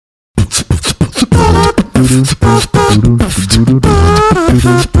Hey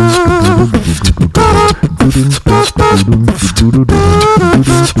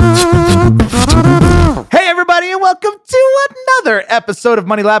everybody, and welcome to another episode of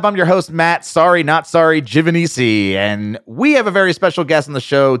Money Lab. I'm your host, Matt Sorry Not Sorry Giovanisi, and we have a very special guest on the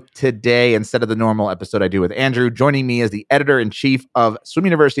show today instead of the normal episode I do with Andrew. Joining me is the editor-in-chief of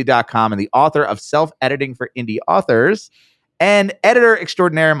SwimUniversity.com and the author of Self-Editing for Indie Authors, and editor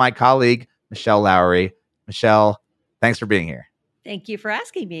extraordinaire, my colleague, Michelle Lowry. Michelle, thanks for being here. Thank you for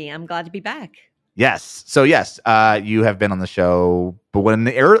asking me. I'm glad to be back. Yes. So yes, you have been on the show, but when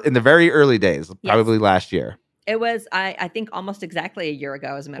in the very early days, probably last year. It was, I think, almost exactly a year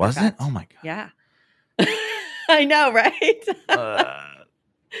ago, as a matter Was of fact. it? Oh my God. Yeah. I know, right?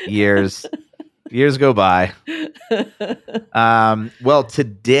 Years go by. Well,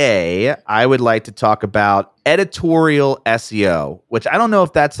 today I would like to talk about editorial SEO, which I don't know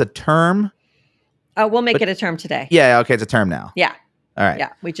if that's a term. Oh, we'll make it a term today. Yeah. Okay. It's a term now. Yeah. All right. Yeah.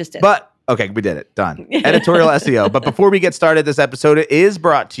 We just did. But okay, we did it. Done. Editorial SEO. But before we get started, this episode is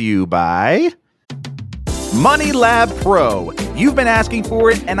brought to you by Money Lab Pro. You've been asking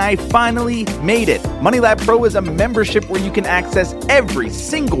for it, and I finally made it. Money Lab Pro is a membership where you can access every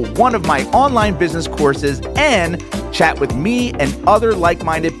single one of my online business courses and chat with me and other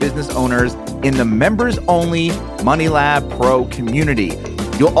like-minded business owners in the members-only Money Lab Pro community.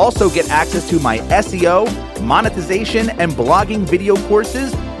 You'll also get access to my SEO, monetization, and blogging video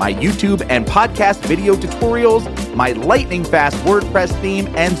courses, my YouTube and podcast video tutorials, my lightning-fast WordPress theme,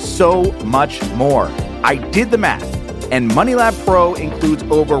 and so much more. I did the math, and Money Lab Pro includes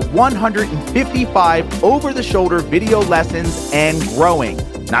over 155 over-the-shoulder video lessons and growing.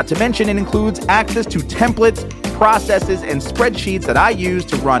 Not to mention, it includes access to templates, processes, and spreadsheets that I use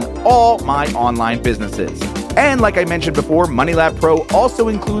to run all my online businesses. And like I mentioned before, Money Lab Pro also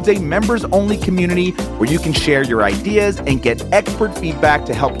includes a members-only community where you can share your ideas and get expert feedback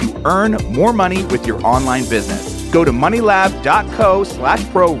to help you earn more money with your online business. Go to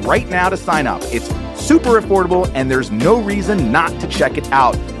moneylab.co/pro right now to sign up. It's super affordable, and there's no reason not to check it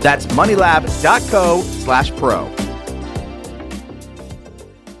out. That's moneylab.co/pro.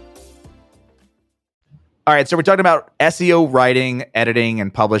 All right, so we're talking about SEO writing, editing,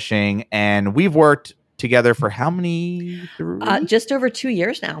 and publishing, and we've worked together for how many? Just over 2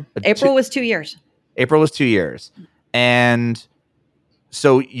 years now. April was 2 years. April was 2 years. And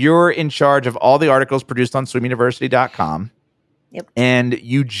so you're in charge of all the articles produced on SwimUniversity.com. Yep. And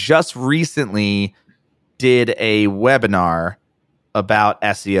you just recently did a webinar about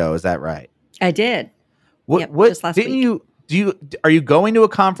SEO. Is that right? I did. What just last didn't week. Are you going to a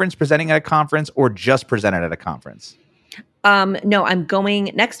conference, presenting at a conference, or just presented at a conference? No, I'm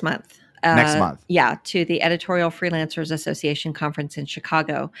going next month. Next month. Yeah, to the Editorial Freelancers Association conference in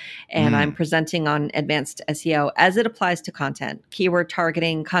Chicago. And I'm presenting on advanced SEO as it applies to content, keyword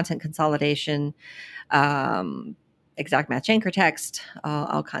targeting, content consolidation, exact match anchor text,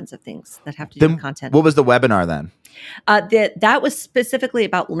 all kinds of things that have to do with content. What was the webinar then? That was specifically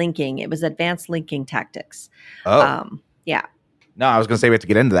about linking. It was advanced linking tactics. Oh. Yeah. No, I was going to say we have to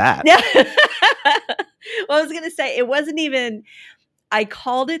get into that. Well, I was going to say it wasn't even... I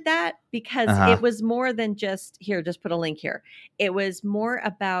called it that because it was more than just put a link here. It was more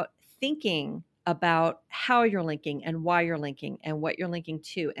about thinking about how you're linking and why you're linking and what you're linking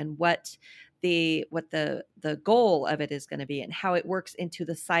to and what the goal of it is going to be and how it works into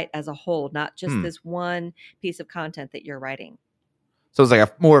the site as a whole, not just this one piece of content that you're writing. So it's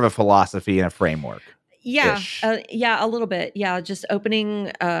like more of a philosophy and a framework. Yeah. A little bit. Yeah. Just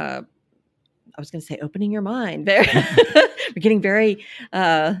opening, I was going to say opening your mind. We're getting very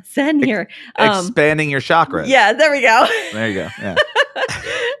zen here. Expanding your chakras. Yeah, there we go. There you go. Yeah.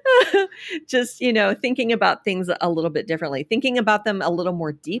 Just, thinking about things a little bit differently, thinking about them a little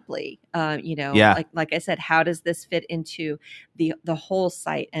more deeply. Like I said, how does this fit into the whole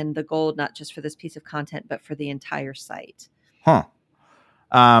site and the goal, not just for this piece of content, but for the entire site? Huh.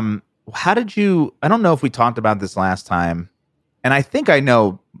 How did you, I don't know if we talked about this last time, and I think I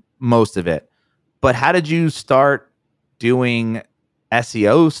know most of it, but how did you start doing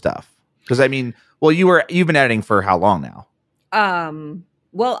SEO stuff? Because you've been editing for how long now?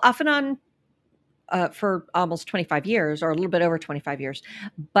 Well, off and on for almost 25 years, or a little bit over 25 years.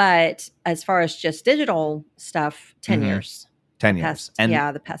 But as far as just digital stuff, 10 years. 10 years.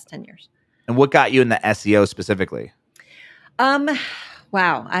 The past 10 years. And what got you into SEO specifically?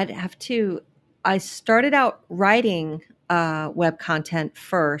 Wow. I started out writing web content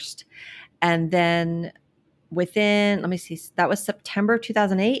first, and then within, that was September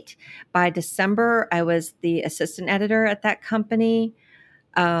 2008. By December, I was the assistant editor at that company.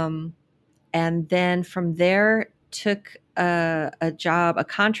 And then from there, took a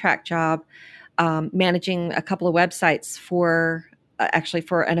contract job, managing a couple of websites for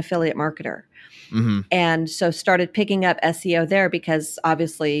an affiliate marketer. Mm-hmm. And so started picking up SEO there because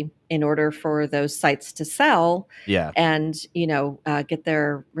obviously in order for those sites to sell and, get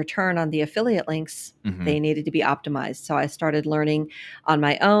their return on the affiliate links, they needed to be optimized. So I started learning on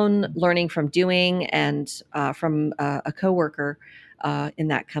my own, learning from doing and from a coworker in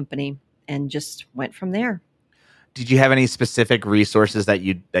that company, and just went from there. Did you have any specific resources that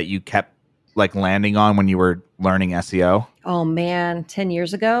you kept like landing on when you were learning SEO? Oh man, 10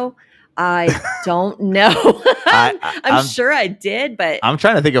 years ago? I don't know. I'm sure I did, but I'm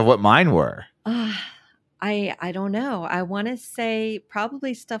trying to think of what mine were. I don't know. I want to say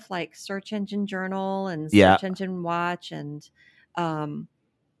probably stuff like Search Engine Journal and Search Engine Watch, and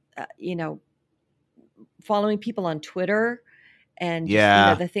following people on Twitter, and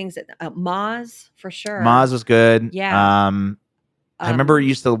just, the things that Moz for sure. Moz was good. Yeah. I remember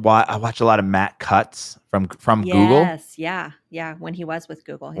I watched a lot of Matt Cutts from Google. Yes, yeah. When he was with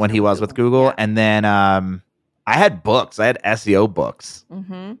Google. With Google. Yeah. And then I had books. I had SEO books,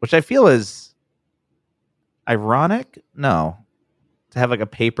 which I feel is ironic. No, to have like a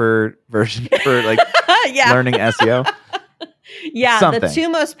paper version for like learning SEO. Yeah, the two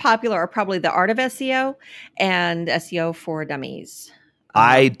most popular are probably The Art of SEO and SEO for Dummies.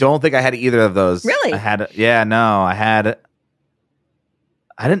 I don't think I had either of those. Really? I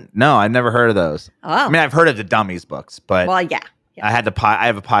didn't know. I've never heard of those. Oh. I mean, I've heard of the Dummies books, but yeah. I have a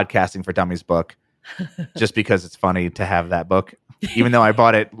Podcasting for Dummies book just because it's funny to have that book, even though I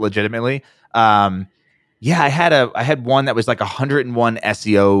bought it legitimately. I had one that was like 101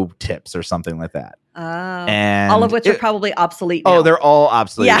 SEO tips or something like that. Oh, and all of which are probably obsolete now. Oh, they're all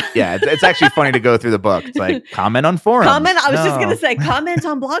obsolete. Yeah. It's actually funny to go through the book. It's like comment on forums. I was just going to say comment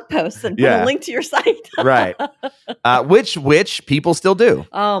on blog posts and put a link to your site. Right. Which people still do.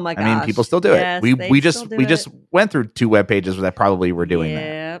 Oh my gosh. I mean, people still do it. We just went through 2 web pages that probably were doing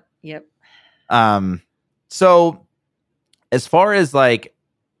that. Yep. So as far as like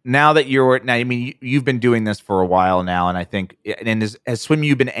now that you've been doing this for a while now, and I think, and has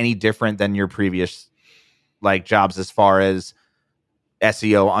SwimU been any different than your previous like jobs as far as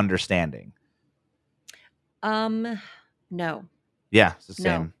SEO understanding? No. Yeah, it's the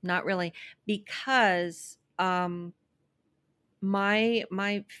same. No, not really, because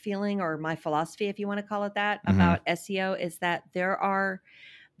my feeling, or my philosophy, if you want to call it that, about SEO is that there are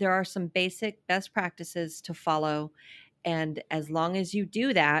some basic best practices to follow. And as long as you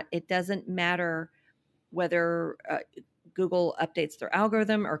do that, it doesn't matter whether Google updates their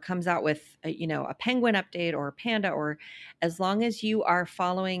algorithm or comes out with a penguin update or a panda, or as long as you are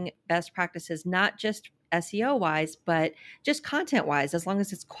following best practices, not just SEO wise, but just content wise, as long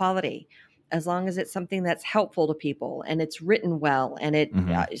as it's quality, as long as it's something that's helpful to people and it's written well and it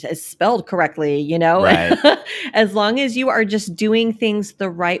is spelled correctly, right. As long as you are just doing things the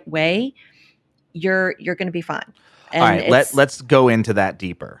right way, you're going to be fine. And all right, let's go into that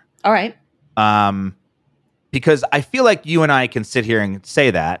deeper. All right. Because I feel like you and I can sit here and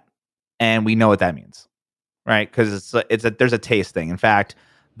say that, and we know what that means, right? Because there's a taste thing. In fact,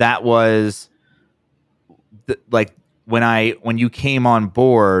 that was when you came on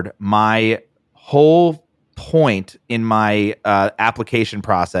board, my whole point in my application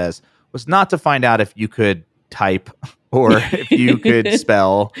process was not to find out if you could type or if you could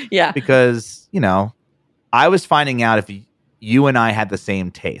spell. Yeah. Because I was finding out if you and I had the same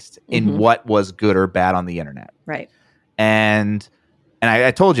taste in what was good or bad on the internet. Right. And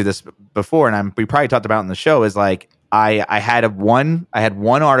I told you this before, and we probably talked about it in the show, is like I had one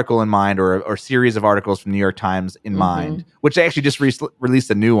article in mind, or series of articles from New York Times in mind, which I actually just released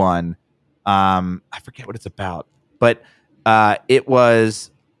a new one. I forget what it's about, but it was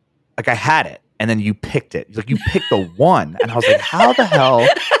like I had it, and then you picked it. Like you picked the one, and I was like, how the hell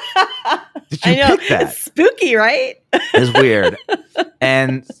did you pick that? It's spooky, right? It's weird.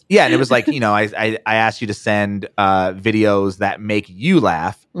 And it was like, I asked you to send videos that make you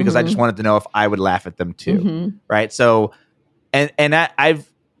laugh because I just wanted to know if I would laugh at them too. Right. So, and I've,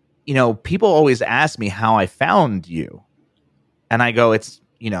 people always ask me how I found you. And I go, I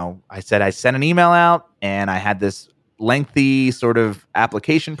said, I sent an email out and I had this lengthy sort of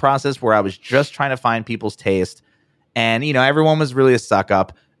application process where I was just trying to find people's taste. And, everyone was really a suck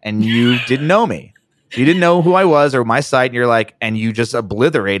up. And you didn't know me. You didn't know who I was or my site. And you're like, and you just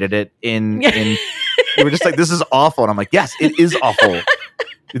obliterated it in you were just like, this is awful. And I'm like, yes, it is awful.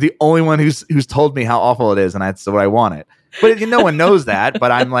 You're the only one who's told me how awful it is. And that's what I wanted. But no one knows that.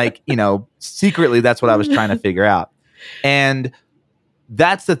 But I'm like, secretly, that's what I was trying to figure out. And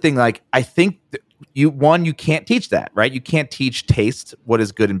that's the thing. Like, I think you can't teach that, right? You can't teach taste, what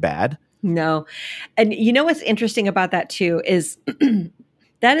is good and bad. No. And you know what's interesting about that too is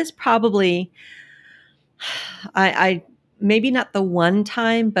that is probably, I maybe not the one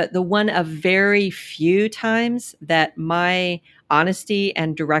time, but the one of very few times that my honesty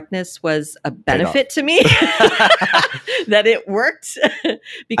and directness was a benefit to me, that it worked.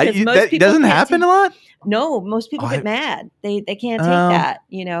 Because most people doesn't happen a lot. No, most people get mad. They can't take that.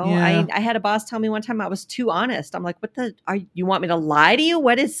 You know, yeah. I had a boss tell me one time I was too honest. I'm like, you want me to lie to you?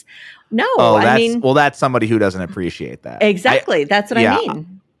 What is, no, that's somebody who doesn't appreciate that. Exactly. That's what I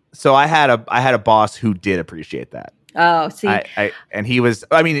mean. So I had a boss who did appreciate that. Oh, see, and he was,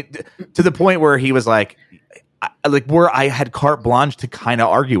 to the point where he was like where I had carte blanche to kind of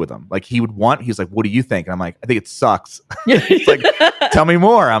argue with him. Like he's like, what do you think? And I'm like, I think it sucks. He's like, tell me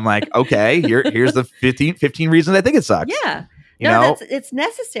more. I'm like, okay, here's the 15 reasons I think it sucks. Yeah. It's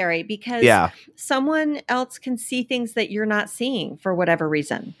necessary because someone else can see things that you're not seeing for whatever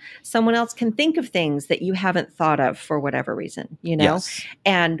reason. Someone else can think of things that you haven't thought of for whatever reason, you know? Yes.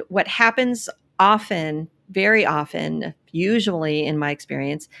 And what happens often, very often, usually in my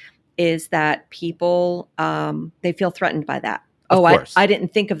experience, is that people, they feel threatened by that. Oh, I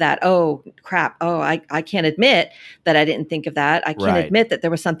didn't think of that. Oh, crap. Oh, I can't admit that I didn't think of that. I can't admit that there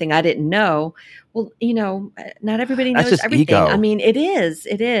was something I didn't know. Well, you know, not everybody knows everything. Ego. I mean, it is.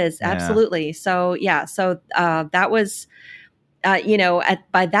 Absolutely. So, that was,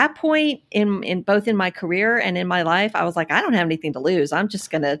 by that point in both in my career and in my life, I was like, I don't have anything to lose. I'm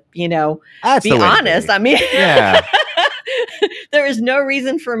just going to, be honest. I mean, there is no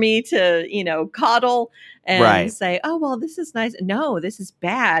reason for me to, coddle and say, oh, well, this is nice. No, this is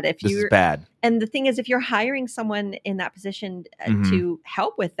bad. This is bad. And the thing is, if you're hiring someone in that position to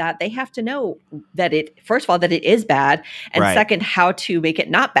help with that, they have to know that first of all, that it is bad. And second, how to make it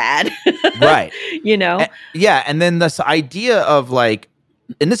not bad. Right. And then this idea of like,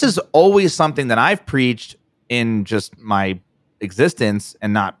 and this is always something that I've preached in just my existence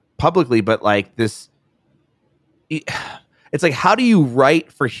and not publicly, but like this, it's like, how do you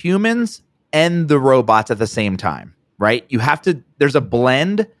write for humans and the robots at the same time, right? You have to, there's a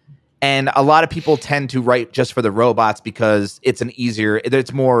blend, and a lot of people tend to write just for the robots because it's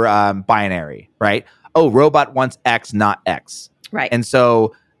it's more binary, right? Oh, robot wants X, not X. Right. And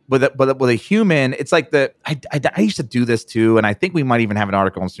so with a human, it's like I used to do this too, and I think we might even have an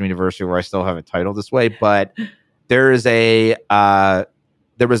article on Stream University where I still have it titled this way, but there was a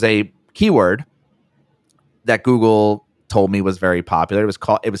keyword that Google told me was very popular.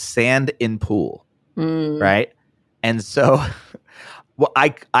 It was sand in pool, right? And so, well, I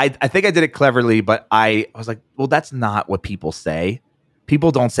think I did it cleverly, but I was like, well, that's not what people say.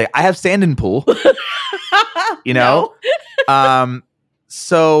 People don't say, I have sand in pool, No.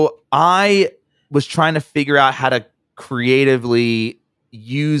 So I was trying to figure out how to creatively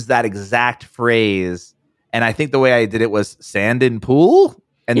use that exact phrase, and I think the way I did it was sand in pool,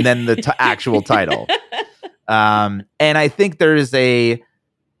 and then the actual title. And I think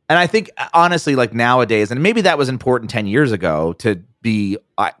honestly, like nowadays, and maybe that was important 10 years ago to be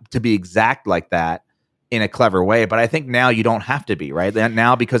exact like that in a clever way. But I think now you don't have to be, right?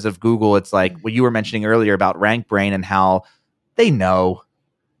 Now, because of Google, it's like what you were mentioning earlier about RankBrain and how they know.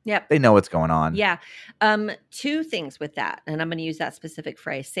 Yep. They know what's going on. Yeah. Two things with that. And I'm going to use that specific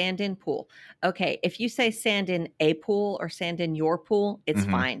phrase, sand in pool. Okay. If you say sand in a pool or sand in your pool, it's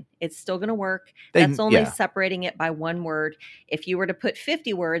fine. It's still going to work. That's only separating it by one word. If you were to put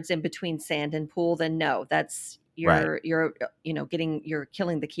 50 words in between sand and pool, then no, that's you're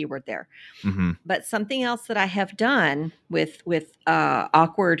killing the keyword there. But something else that I have done with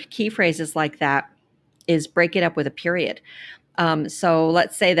awkward key phrases like that is break it up with a period. So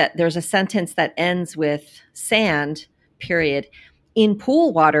let's say that there's a sentence that ends with sand, period, in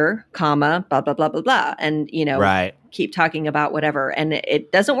pool water, comma, blah, blah, blah, blah, blah. And, keep talking about whatever. And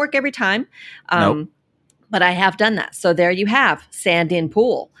it doesn't work every time. But I have done that. So there you have sand in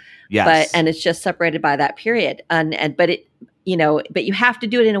pool. Yes. And it's just separated by that period. But you have to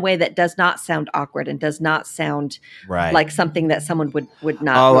do it in a way that does not sound awkward and does not sound like something that someone would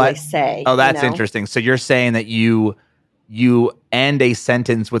not really say. Oh, that's interesting. So you're saying that you end a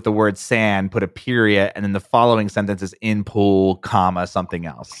sentence with the word sand, put a period, and then the following sentence is in pool, comma, something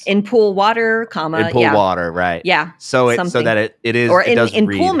else. In pool water, comma, in pool water, right? Yeah. So that it is, or it does in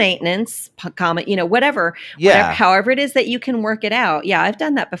read. Pool maintenance, comma, whatever. Yeah. Whatever, however it is that you can work it out. Yeah, I've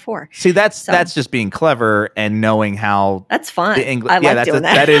done that before. See, that's just being clever and knowing how. That's fun. I like doing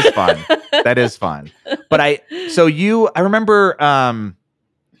that. That is fun. That is fun. But I remember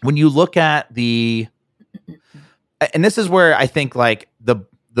when you look at and this is where I think like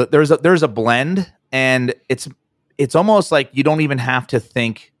there's a blend, and it's almost like you don't even have to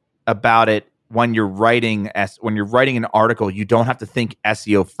think about it when you're writing an article. You don't have to think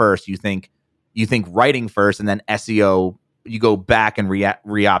SEO first. You think writing first, and then SEO. You go back and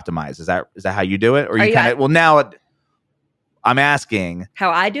re-optimize. Is that how you do it, or you kind of? Well, now I'm asking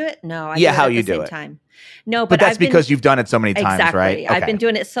how I do it. No, how you do it. Time. No, but that's because you've done it so many times, exactly. Right? Okay. I've been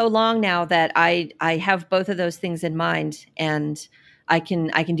doing it so long now that I have both of those things in mind, and I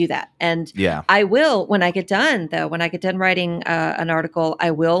can do that. And I will, when I get done writing an article, I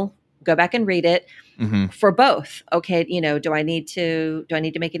will go back and read it for both. Okay, do I need to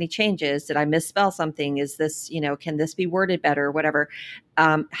make any changes? Did I misspell something? Is this, can this be worded better? Whatever.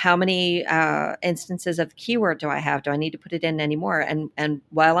 How many instances of the keyword do I have? Do I need to put it in anymore? And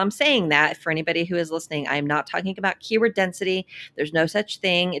while I'm saying that, for anybody who is listening, I'm not talking about keyword density. There's no such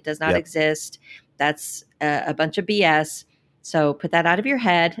thing. It does not exist. That's a bunch of BS. So put that out of your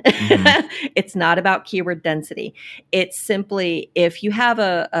head. It's not about keyword density. It's simply, if you have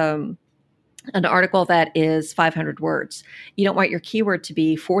an article that is 500 words, you don't want your keyword to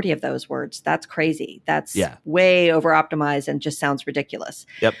be 40 of those words. That's crazy. That's way over optimized and just sounds ridiculous.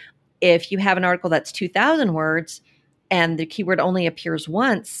 Yep. If you have an article that's 2,000 words and the keyword only appears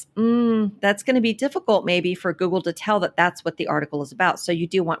once, that's going to be difficult maybe for Google to tell that that's what the article is about. So you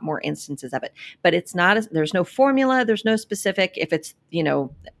do want more instances of it, but it's not, there's no formula. There's no specific, if it's,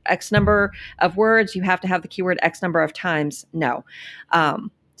 X number of words, you have to have the keyword X number of times. No.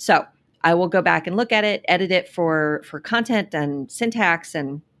 So I will go back and look at it, edit it for content and syntax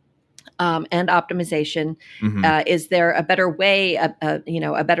and optimization. Is there a better way,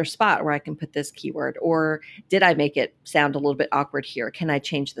 a better spot where I can put this keyword, or did I make it sound a little bit awkward here? Can I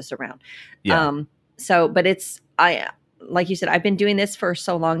change this around? Yeah. But like you said, I've been doing this for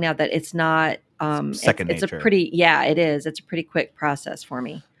so long now that it's not, second nature. It is. It's a pretty quick process for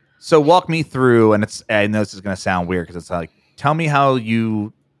me. So walk me through, and I know this is going to sound weird because it's like, tell me how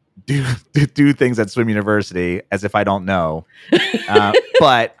you do things at Swim University, as if I don't know.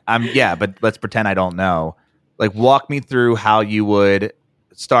 But let's pretend I don't know. Like, walk me through how you would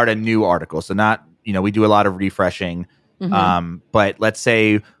start a new article. So not, we do a lot of refreshing. But let's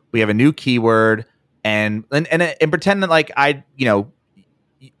say we have a new keyword and pretend that like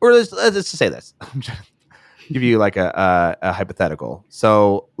or let's just say this. I'm just give you like a hypothetical.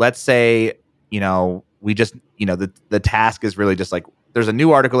 So let's say, we just, the task is really just like, there's a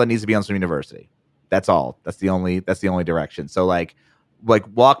new article that needs to be on Swim University. That's all. That's the only direction. So like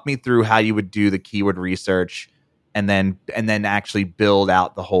walk me through how you would do the keyword research and then actually build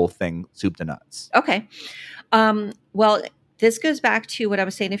out the whole thing soup to nuts. Okay. Well, this goes back to what I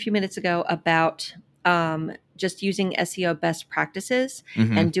was saying a few minutes ago about just using SEO best practices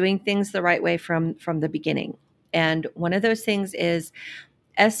and doing things the right way from the beginning. And one of those things is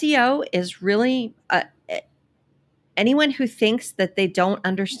SEO is really anyone who thinks that they don't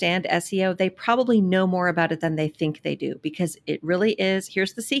understand SEO, they probably know more about it than they think they do, because it really is.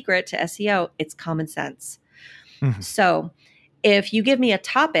 Here's the secret to SEO. It's common sense. So if you give me a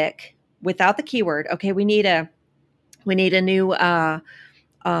topic without the keyword, okay, we need a new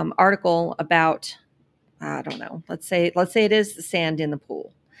article about, I don't know, let's say it is the sand in the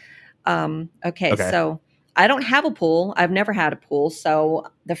pool. Okay. So I don't have a pool. I've never had a pool. So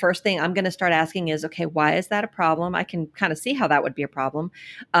the first thing I'm going to start asking is, okay, why is that a problem? I can kind of see how that would be a problem.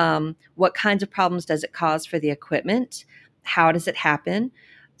 What kinds of problems does it cause for the equipment? How does it happen?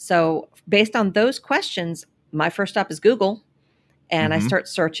 So based on those questions, my first stop is Google. And I start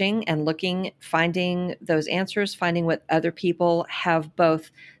searching and looking, finding those answers, finding what other people have both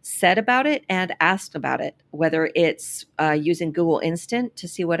said about it and asked about it, whether it's using Google Instant to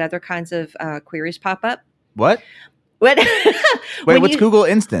see what other kinds of queries pop up. What? Wait, what's Google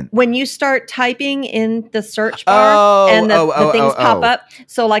Instant? When you start typing in the search bar and the things pop up.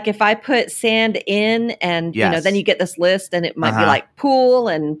 So like if I put sand in and then you get this list and it might be like pool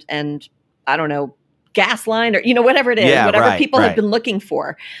and I don't know, gas line or, whatever it is, whatever people have been looking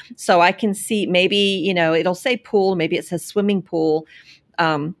for. So I can see maybe, it'll say pool, maybe it says swimming pool.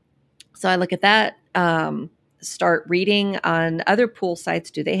 So I look at that, start reading on other pool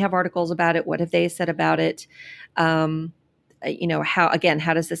sites. Do they have articles about it? What have they said about it? How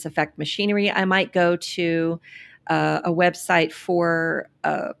does this affect machinery? I might go to a website for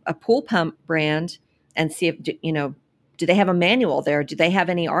a pool pump brand and see if, do they have a manual there? Do they have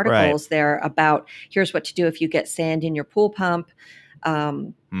any articles there about here's what to do if you get sand in your pool pump,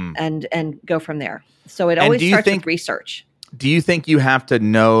 and go from there. So it always starts with research. Do you think you have to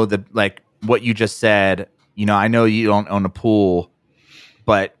know what you just said? I know you don't own a pool,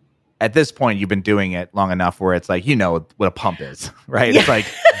 but at this point, you've been doing it long enough where it's like, what a pump is, right? Yeah. It's like,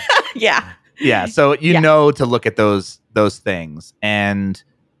 yeah. So know to look at those things. And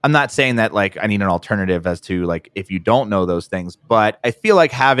I'm not saying that like I need an alternative as to like if you don't know those things, but I feel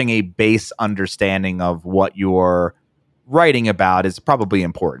like having a base understanding of what you're writing about is probably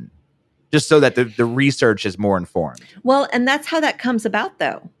important, just so that the research is more informed. Well, and that's how that comes about,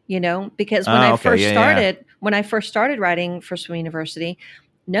 though, because when I first started writing for Swim University,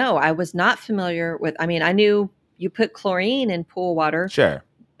 no, I was not familiar with. I mean, I knew you put chlorine in pool water, sure,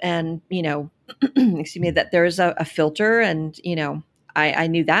 and excuse me, that there's a filter, and I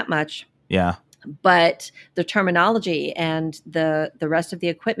knew that much. Yeah. But the terminology and the rest of the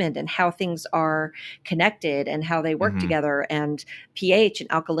equipment and how things are connected and how they work together and pH and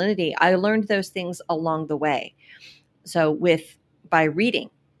alkalinity, I learned those things along the way. So by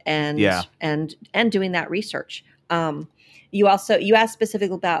reading and doing that research. You asked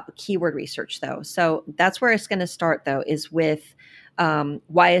specifically about keyword research, though. So that's where it's going to start, though, is with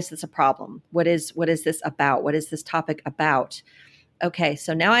why is this a problem? What is this about? What is this topic about? Okay,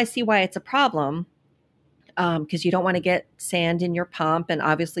 so now I see why it's a problem, because you don't want to get sand in your pump, and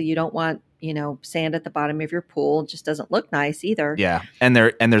obviously you don't want sand at the bottom of your pool. It just doesn't look nice either. Yeah, and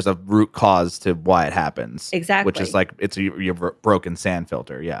there's a root cause to why it happens. Exactly, which is like it's your broken sand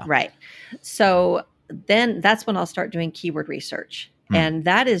filter. Yeah, right. So then that's when I'll start doing keyword research, and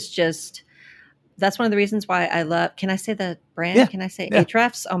that's one of the reasons why I love. Can I say the brand? Yeah. Can I say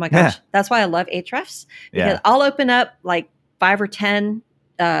Ahrefs? Oh my gosh, that's why I love Ahrefs, because I'll open up like 5 or 10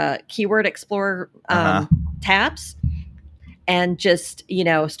 keyword explorer tabs and just,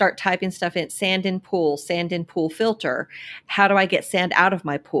 start typing stuff in. Sand in pool filter. How do I get sand out of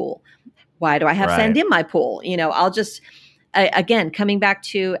my pool? Why do I have sand in my pool? I'll just, again, coming back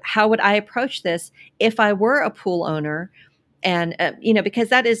to how would I approach this if I were a pool owner? And, because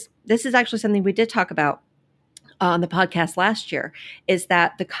this is actually something we did talk about on the podcast last year, is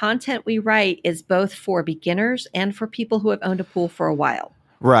that the content we write is both for beginners and for people who have owned a pool for a while.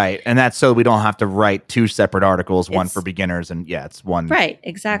 Right. And that's so we don't have to write 2 separate articles, one for beginners and it's one. Right.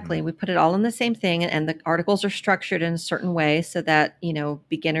 Exactly. We put it all in the same thing, and the articles are structured in a certain way so that,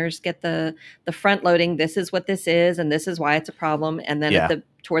 beginners get the front loading. This is what this is, and this is why it's a problem. And then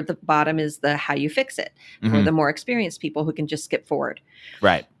toward the bottom is the how you fix it for the more experienced people who can just skip forward.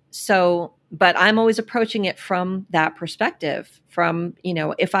 Right. So, but I'm always approaching it from that perspective. From,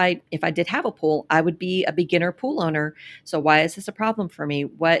 if I did have a pool, I would be a beginner pool owner. So why is this a problem for me?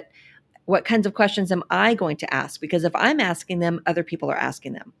 What kinds of questions am I going to ask? Because if I'm asking them, other people are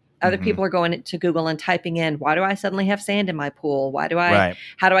asking them. Other people are going to Google and typing in, why do I suddenly have sand in my pool? How do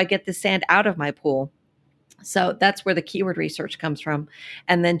I get the sand out of my pool? So that's where the keyword research comes from.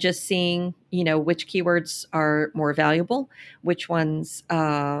 And then just seeing, which keywords are more valuable, which ones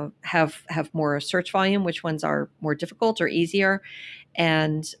have more search volume, which ones are more difficult or easier.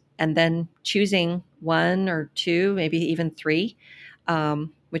 And then choosing 1 or 2, maybe even 3,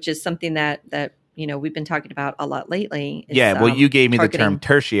 which is something that we've been talking about a lot lately. Well, you gave me the term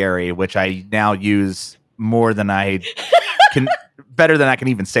tertiary, which I now use more than I can. Better than I can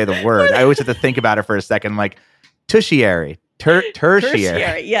even say the word. I always have to think about it for a second. I'm like, tertiary.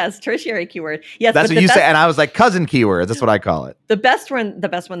 Tertiary. Yes, tertiary keyword. Yes, that's what you say. And I was like, cousin keywords. That's what I call it. The best one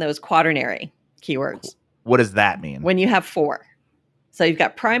though is quaternary keywords. What does that mean? When you have 4. So you've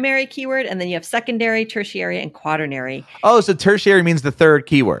got primary keyword, and then you have secondary, tertiary, and quaternary. Oh, so tertiary means the third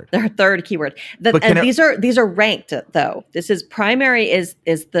keyword. The third keyword. These are ranked, though. This is primary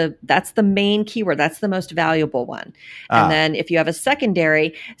that's the main keyword. That's the most valuable one. And then if you have a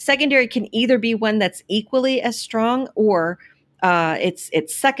secondary can either be one that's equally as strong, or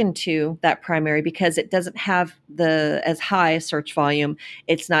it's second to that primary because it doesn't have as high a search volume.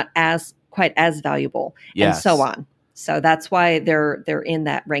 It's not quite as valuable, and so on. So that's why they're in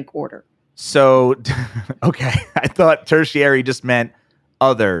that rank order. So, okay. I thought tertiary just meant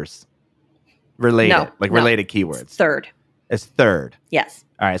others related, related keywords. It's third. It's third. Yes.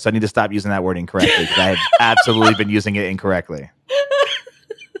 All right. So I need to stop using that word incorrectly because I have absolutely been using it incorrectly.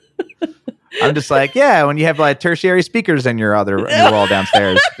 I'm just like, when you have like tertiary speakers in your wall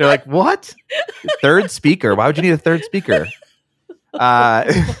downstairs, they're like, what? Third speaker? Why would you need a third speaker? All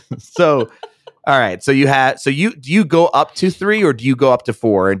right. So do you go up to 3 or do you go up to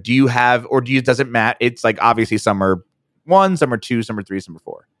 4? And does it matter? It's like, obviously some are 1, some are 2, some are 3, some are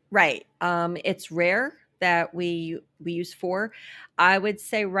 4. Right. It's rare that we use 4. I would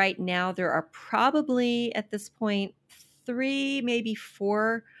say right now there are probably at this point 3, maybe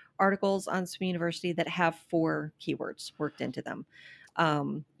 4 articles on Swim University that have 4 keywords worked into them.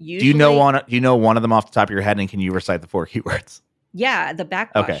 Usually, do you know one of them off the top of your head, and can you recite the 4 keywords? Yeah, the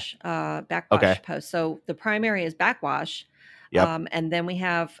backwash, backwash post. So the primary is backwash. Yep. And then we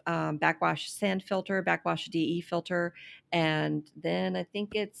have backwash sand filter, backwash DE filter, and then I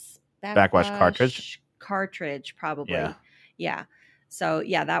think it's Backwash cartridge probably. Yeah. So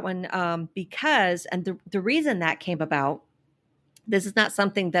yeah, that one, because, and the reason that came about, this is not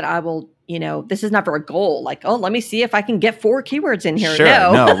something that I will, this is never a goal. Like, oh, let me see if I can get 4 keywords in here. Sure,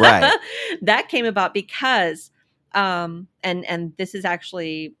 no, right. That came about because, and this is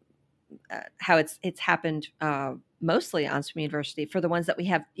actually how it's happened mostly on Swim University for the ones that we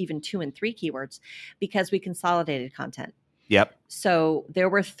have even 2 and 3 keywords, because we consolidated content. Yep. So there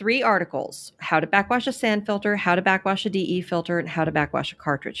were 3 articles: how to backwash a sand filter, how to backwash a DE filter, and how to backwash a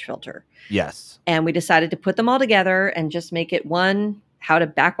cartridge filter. Yes. And we decided to put them all together and just make it one: how to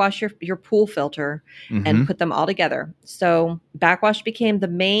backwash your pool filter, and put them all together. So backwash became the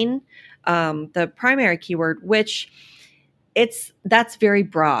main, the primary keyword, which that's very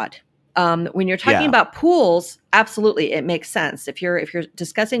broad. When you're talking about pools, absolutely, it makes sense. If you're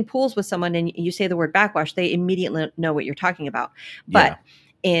discussing pools with someone and you say the word backwash, they immediately know what you're talking about. But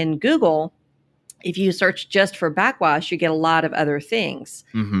in Google, if you search just for backwash, you get a lot of other things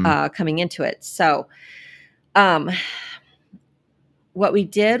coming into it. So what we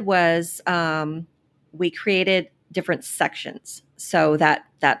did was we created different sections. So that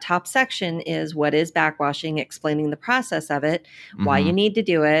top section is what is backwashing, explaining the process of it, why you need to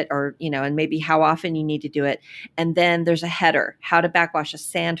do it, or, and maybe how often you need to do it. And then there's a header: how to backwash a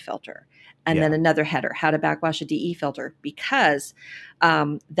sand filter. And then another header: how to backwash a DE filter, because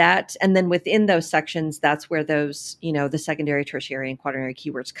and then within those sections, that's where those, the secondary, tertiary, and quaternary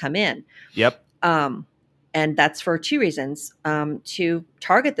keywords come in. Yep. And that's for 2 reasons: to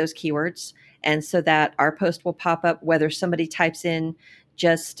target those keywords, and so that our post will pop up whether somebody types in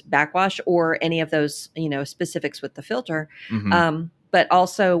just backwash or any of those, specifics with the filter. But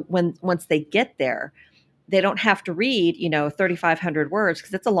also once they get there, they don't have to read, 3,500 words,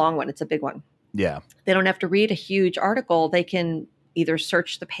 because it's a long one. It's a big one. Yeah. They don't have to read a huge article. They can either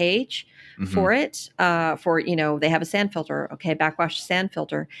search the page for it, they have a sand filter. Okay, backwash sand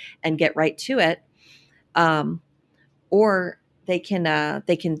filter, and get right to it. Or they can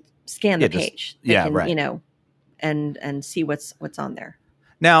scan the page. Right. And see what's on there.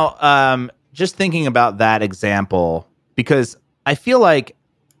 Now, just thinking about that example, because I feel like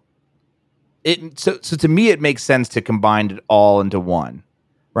so to me, it makes sense to combine it all into one,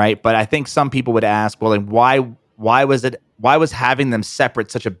 right? But I think some people would ask, well, like, why was having them separate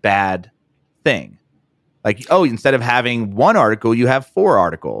such a bad thing? Like, oh, instead of having 1 article, you have 4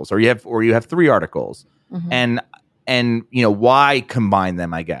 articles, or you have 3 articles, and why combine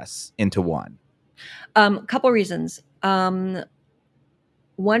them, I guess, into one? A couple reasons.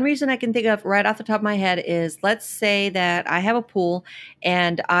 One reason I can think of right off the top of my head is, let's say that I have a pool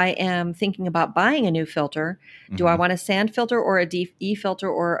and I am thinking about buying a new filter. Do I want a sand filter or a DE filter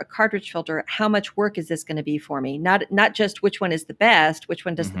or a cartridge filter? How much work is this going to be for me? Not just which one is the best, which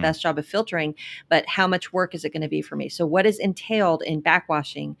one does the best job of filtering, but how much work is it going to be for me? So what is entailed in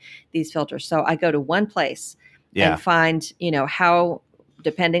backwashing these filters? So I go to one place and find, how,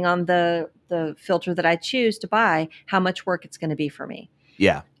 depending on the filter that I choose to buy, how much work it's going to be for me.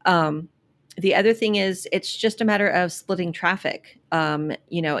 Yeah. The other thing is, it's just a matter of splitting traffic.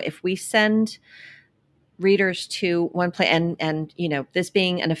 If we send readers to one place, and this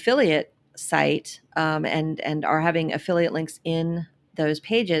being an affiliate site, and are having affiliate links in those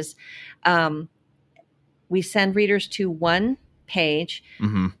pages, we send readers to one page.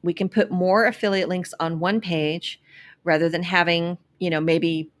 We can put more affiliate links on one page rather than having,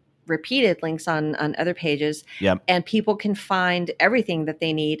 maybe repeated links on other pages. And people can find everything that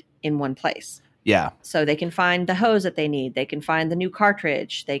they need in one place. So they can find the hose that they need. They can find the new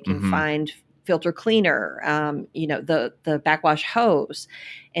cartridge. They can find filter cleaner, the backwash hose,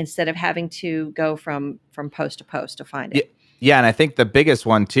 instead of having to go from post to post to find it. Yeah. And I think the biggest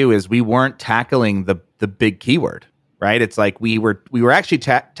one too is we weren't tackling the big keyword, right? It's like we were actually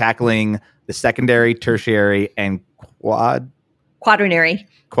tackling the secondary, tertiary, and quaternary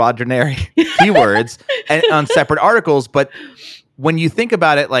keywords and on separate articles. But when you think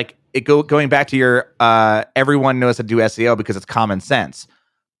about it, like going back to your everyone knows how to do SEO because it's common sense.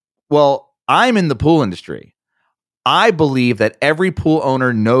 Well, I'm in the pool industry. I believe that every pool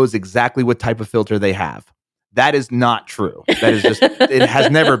owner knows exactly what type of filter they have. That is not true. That is just it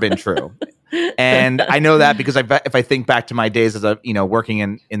has never been true. And I know that because if I think back to my days as working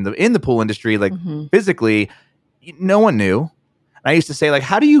in the pool industry, like physically, no one knew. I used to say, like,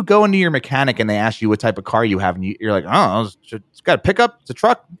 how do you go into your mechanic and they ask you what type of car you have? And you're like, oh, it's got a pickup. It's a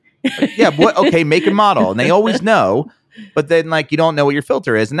truck. Like, yeah. What? Okay. Make and model. And they always know. but then like you don't know what your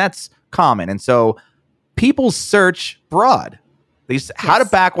filter is, and that's common. And so people search broad. They say, how to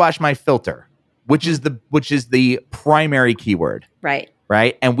backwash my filter, which is the primary keyword. Right.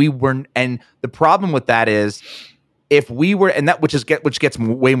 And the problem with that is if we were, and that which gets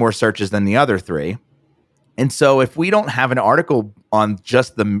way more searches than the other three. And so if we don't have an article on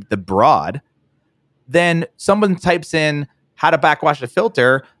just the broad, then someone types in how to backwash a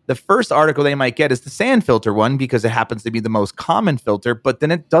filter. The first article they might get is the sand filter one because it happens to be the most common filter, but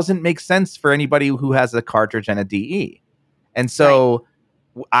then it doesn't make sense for anybody who has a cartridge and a DE. And so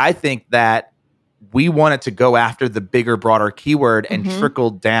I think that we wanted to go after the bigger, broader keyword and trickle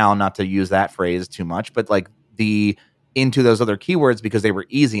down, not to use that phrase too much, but like into those other keywords because they were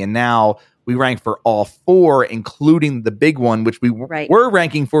easy. And now we rank for all four, including the big one, which we were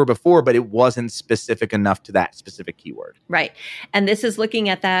ranking for before, but it wasn't specific enough to that specific keyword. Right. And this is looking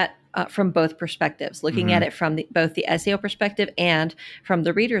at that from both perspectives, looking at it from both the SEO perspective and from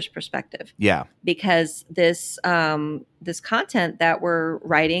the reader's perspective. Yeah. Because this content that we're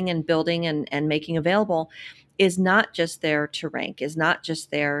writing and building and making available is not just there to rank, is not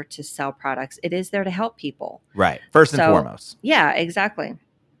just there to sell products. It is there to help people. Right. First and foremost. Yeah, exactly.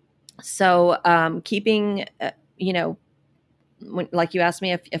 So keeping, like you asked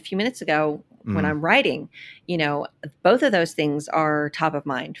me a few minutes ago, when I'm writing, both of those things are top of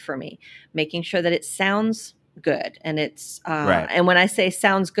mind for me, making sure that it sounds good. And it's, and when I say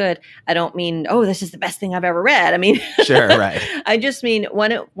sounds good, I don't mean, oh, this is the best thing I've ever read. I mean, sure. Right. I just mean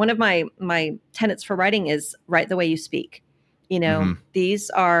one of my tenets for writing is write the way you speak. These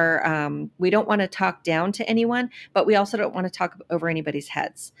are, we don't want to talk down to anyone, but we also don't want to talk over anybody's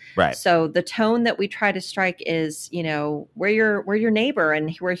heads. Right. So the tone that we try to strike is, we're your neighbor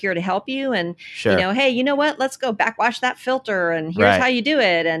and we're here to help you. And, hey, you know what? Let's go backwash that filter and here's how you do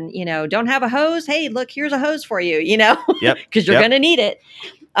it. And, don't have a hose. Hey, look, here's a hose for you, because you're going to need it.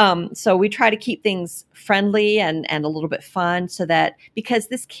 So we try to keep things friendly and a little bit fun so that, because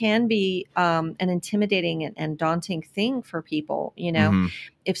this can be an intimidating and daunting thing for people,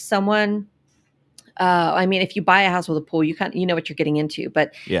 if someone, if you buy a house with a pool, you know what you're getting into,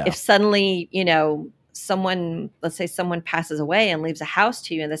 but if suddenly, let's say someone passes away and leaves a house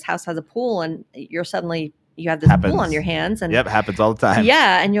to you and this house has a pool and you have this pool on your hands and happens all the time.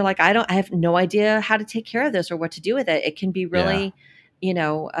 Yeah. And you're like, I have no idea how to take care of this or what to do with it. It can be really,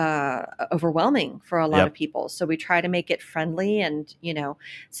 overwhelming for a lot of people. So we try to make it friendly and,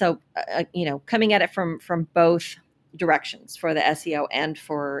 coming at it from both directions for the SEO and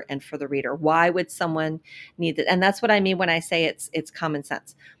for the reader. Why would someone need that? And that's what I mean when I say it's common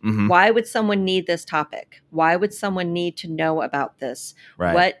sense. Why would someone need this topic? Why would someone need to know about this?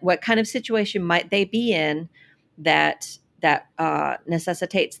 Right. What kind of situation might they be in that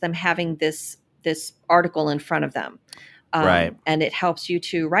necessitates them having this article in front of them? And it helps you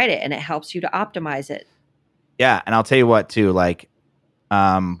to write it and it helps you to optimize it. Yeah. And I'll tell you what, too, like,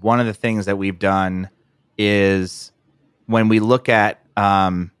 one of the things that we've done is when we look at,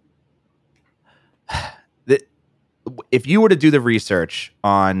 if you were to do the research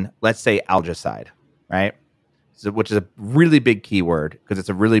on, let's say, algicide, right? So, which is a really big keyword because it's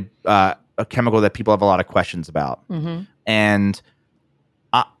a really, a chemical that people have a lot of questions about. And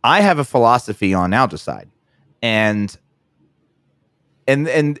I have a philosophy on algicide and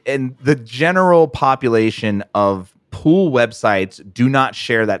the general population of pool websites do not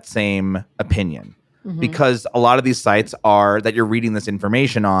share that same opinion because a lot of these sites that you're reading this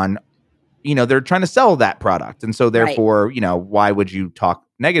information on, they're trying to sell that product. And so therefore, why would you talk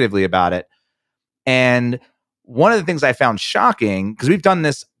negatively about it? And one of the things I found shocking, because we've done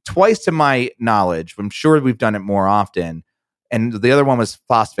this twice to my knowledge, I'm sure we've done it more often. And the other one was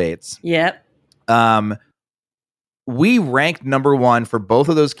phosphates. Yep. We ranked number one for both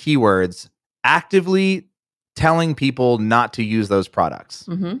of those keywords, actively telling people not to use those products.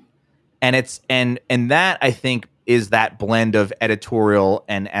 And it's and that I think is that blend of editorial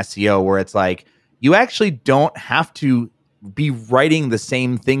and SEO where it's like you actually don't have to be writing the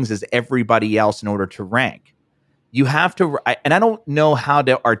same things as everybody else in order to rank. You have to, and I don't know how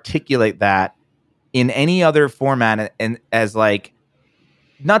to articulate that in any other format and as like,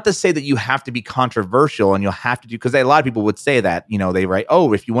 not to say that you have to be controversial and you'll have to do, because a lot of people would say that, they write,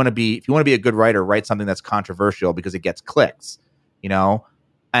 oh, if you want to be a good writer, write something that's controversial because it gets clicks, and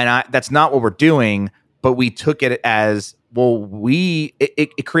that's not what we're doing, but we took it as, well,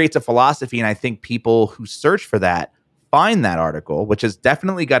 it creates a philosophy. And I think people who search for that find that article, which has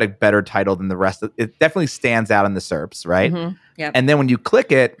definitely got a better title than the rest of it. Definitely stands out in the SERPs, right? Yep. And then when you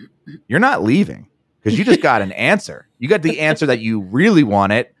click it, you're not leaving. Because you just got an answer. You got the answer that you really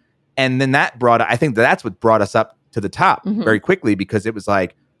wanted. And then I think that's what brought us up to the top very quickly because it was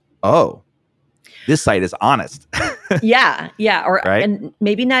like, oh, this site is honest. Yeah. Or right? And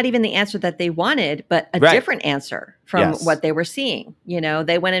maybe not even the answer that they wanted, but a different answer from what they were seeing.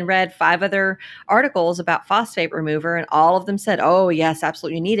 They went and read 5 other articles about phosphate remover, and all of them said, oh, yes,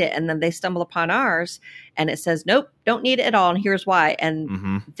 absolutely, you need it. And then they stumble upon ours and it says, nope, don't need it at all. And here's why.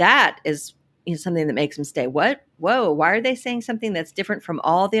 And that is something that makes them stay, what? Whoa, why are they saying something that's different from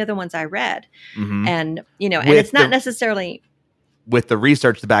all the other ones I read? And, and it's not necessarily with the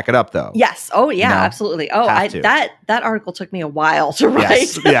research to back it up, though. Yes. Oh, yeah, absolutely. Oh, that article took me a while to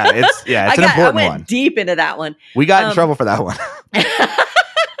write. Yes. Yeah, it's an important one. I went deep into that one. We got in trouble for that one.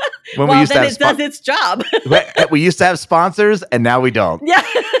 It does its job. We used to have sponsors, and now we don't. Yeah.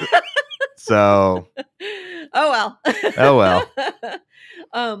 So. Oh well.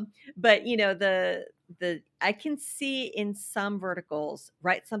 But the I can see in some verticals,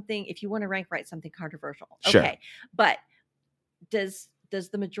 write something, if you want to rank, write something controversial. Sure. Okay. But does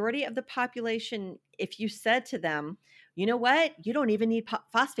the majority of the population, if you said to them, you know what, you don't even need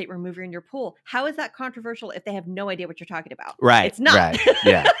phosphate remover in your pool, how is that controversial if they have no idea what you're talking about? Right. It's not. Right.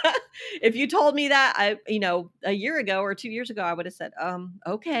 Yeah. If you told me that, a year ago or 2 years ago, I would have said,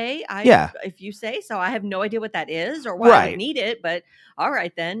 okay, if you say so. I have no idea what that is or why I would need it, but all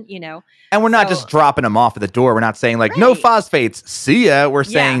right then, And we're not just dropping them off at the door. We're not saying like, no phosphates, see ya. We're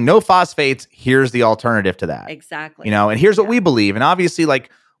saying no phosphates. Here's the alternative to that. Exactly. And here's what we believe. And obviously, like,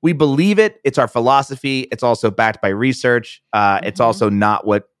 we believe it. It's our philosophy. It's also backed by research. It's also not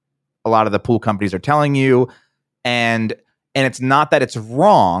what a lot of the pool companies are telling you. And it's not that it's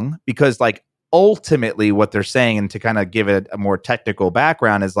wrong, because like ultimately what they're saying, and to kind of give it a more technical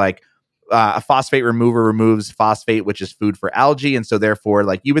background, is like a phosphate remover removes phosphate, which is food for algae. And so therefore,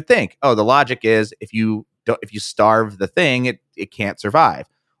 like, you would think, oh, the logic is if you starve the thing, it can't survive.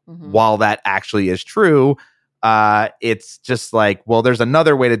 While that actually is true, it's just like, well, there's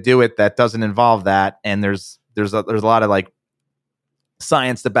another way to do it that doesn't involve that, and there's a lot of like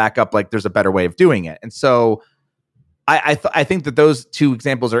science to back up like there's a better way of doing it. And so I think that those two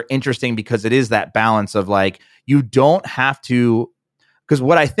examples are interesting because it is that balance of like, you don't have to, because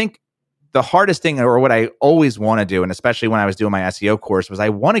what I think the hardest thing, or what I always want to do, and especially when I was doing my SEO course, was I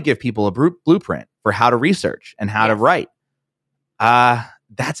want to give people a blueprint for how to research and how to write.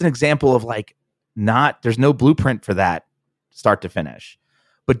 That's an example of like, there's no blueprint for that start to finish.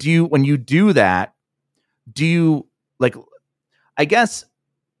 But when you do that, like, I guess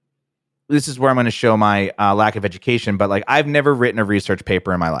this is where I'm going to show my lack of education, but like, I've never written a research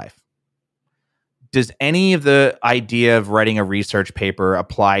paper in my life. Does any of the idea of writing a research paper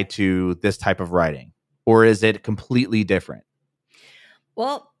apply to this type of writing, or is it completely different?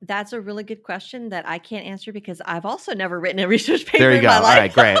 Well, that's a really good question that I can't answer because I've also never written a research paper there you in go. my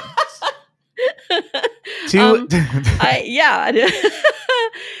life. All right, great.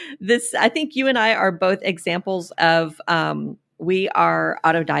 I think you and I are both examples of we are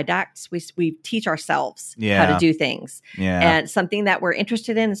autodidacts. We teach ourselves how to do things. And something that we're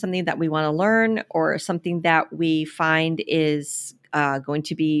interested in, something that we want to learn, or something that we find is going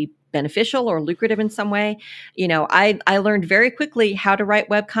to be beneficial or lucrative in some way. I learned very quickly how to write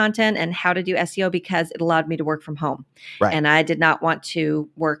web content and how to do SEO because it allowed me to work from home. Right. And I did not want to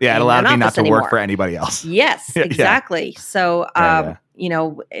work. Yeah, it allowed me not to work for anybody else. Yes, exactly. So,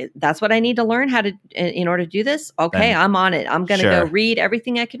 that's what I need to learn how to, in order to do this. Okay, I'm on it. I'm going to go read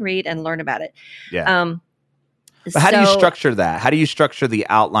everything I can read and learn about it. Yeah. But how do you structure that? How do you structure the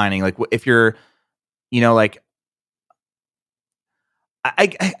outlining? Like, if you're, like,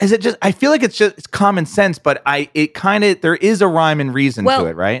 I feel like it's common sense, but there is a rhyme and reason to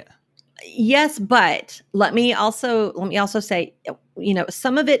it, right? Yes, but let me also say,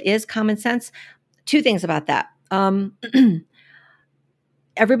 some of it is common sense. Two things about that.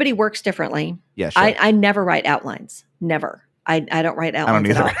 Everybody works differently. Yeah, sure. I never write outlines. Never. I don't write outlines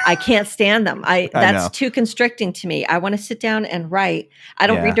at all. I can't stand them. That's too constricting to me. I want to sit down and write. I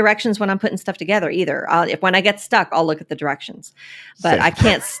don't read directions when I'm putting stuff together either. When I get stuck, I'll look at the directions. But I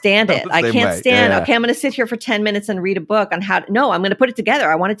can't stand it. I can't stand, okay, I'm going to sit here for 10 minutes and read a book on I'm going to put it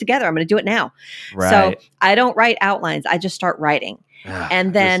together. I want it together. I'm going to do it now. Right. So I don't write outlines. I just start writing.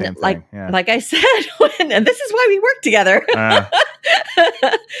 And then like I said, and this is why we work together.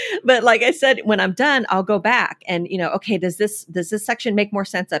 But like I said, when I'm done, I'll go back and, okay, does this section make more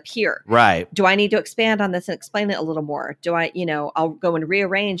sense up here? Right. Do I need to expand on this and explain it a little more? Do I, I'll go and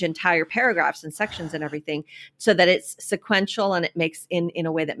rearrange entire paragraphs and sections and everything so that it's sequential and it makes in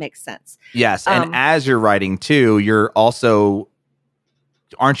a way that makes sense. Yes. And as you're writing too, you're also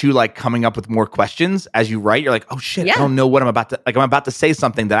aren't you like coming up with more questions as you write? You're like, oh shit, I don't know what I'm about to say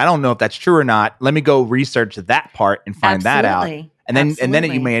something that I don't know if that's true or not. Let me go research that part and find that out. And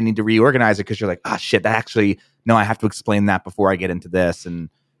then you may need to reorganize it because you're like, oh shit, that actually, no, I have to explain that before I get into this. And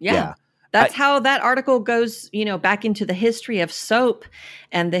yeah. That's how that article goes, back into the history of soap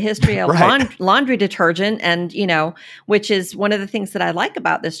and the history of laundry detergent. And, which is one of the things that I like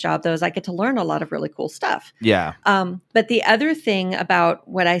about this job, though, is I get to learn a lot of really cool stuff. Yeah. But the other thing about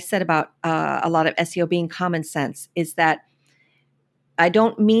what I said about a lot of SEO being common sense is that I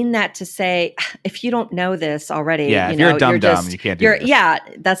don't mean that to say, if you don't know this already, if you're a dumb, you can't do this. Yeah,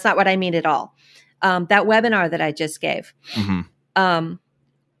 that's not what I mean at all. That webinar that I just gave,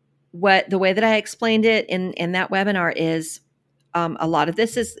 the way that I explained it in that webinar is a lot of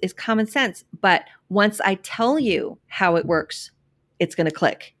this is common sense. But once I tell you how it works, it's going to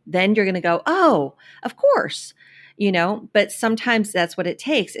click. Then you're going to go, oh, of course, but sometimes that's what it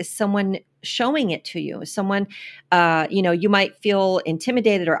takes is someone showing it to you. Someone, you might feel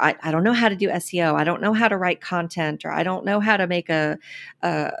intimidated or I don't know how to do SEO. I don't know how to write content, or I don't know how to make a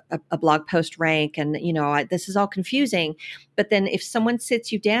blog post rank. And, this is all confusing. But then if someone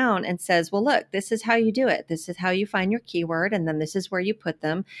sits you down and says, well, look, this is how you do it. This is how you find your keyword. And then this is where you put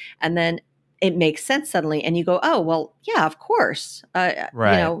them. And then it makes sense suddenly. And you go, oh, well, yeah, of course.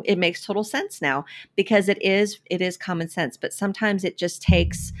 It makes total sense now because it is common sense. But sometimes it just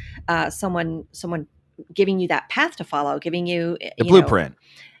takes someone giving you that path to follow, giving you the blueprint.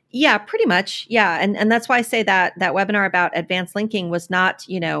 Yeah, pretty much. Yeah. And that's why I say that webinar about advanced linking was not,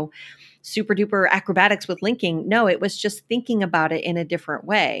 super duper acrobatics with linking. No, it was just thinking about it in a different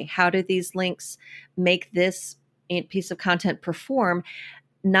way. How do these links make this piece of content perform,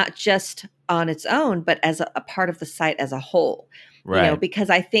 not just on its own, but as a part of the site as a whole? Right. Because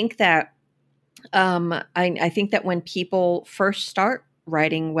I think that I think that when people first start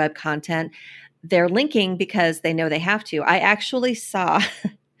writing web content, they're linking because they know they have to. I actually saw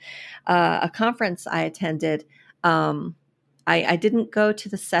a conference I attended. I didn't go to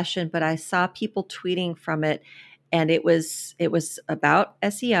the session, but I saw people tweeting from it. And it was about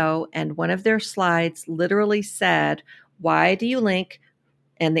SEO. And one of their slides literally said, why do you link?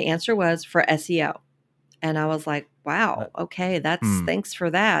 And the answer was for SEO. And I was like, wow, okay, thanks for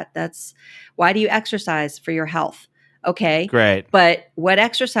that. That's why do you exercise? For your health. Okay, great. But what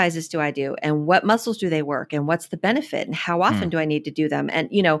exercises do I do? And what muscles do they work? And what's the benefit? And how often do I need to do them? And,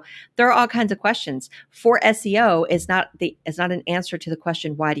 there are all kinds of questions. For SEO is not an answer to the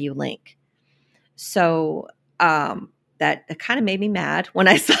question, why do you link? So that kind of made me mad when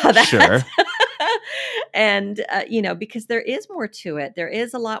I saw that. Sure. And, because there is more to it. There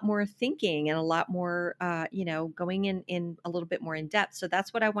is a lot more thinking and a lot more, going in a little bit more in depth. So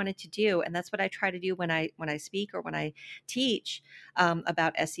that's what I wanted to do. And that's what I try to do when I speak or when I teach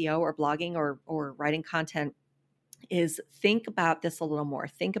about SEO or blogging or writing content, is think about this a little more.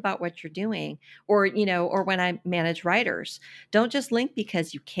 Think about what you're doing. Or when I manage writers, don't just link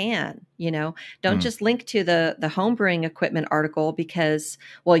because you can, don't just link to the homebrewing equipment article because,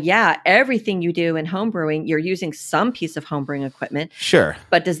 well, yeah, everything you do in homebrewing, you're using some piece of homebrewing equipment. Sure.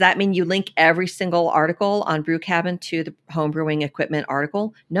 But does that mean you link every single article on Brew Cabin to the homebrewing equipment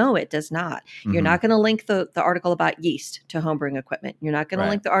article? No, it does not. Mm-hmm. You're not going to link the article about yeast to homebrewing equipment. You're not going to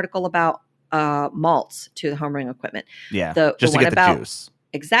link the article about malts to the homebrewing equipment. Yeah, just to get the juice.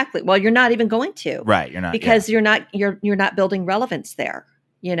 Exactly. Well, you're not even going to. Right, you're not. Because you're not building relevance there,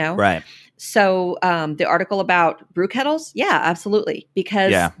 Right. So the article about brew kettles, yeah, absolutely.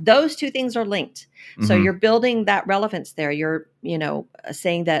 Because those two things are linked. Mm-hmm. So you're building that relevance there. You're,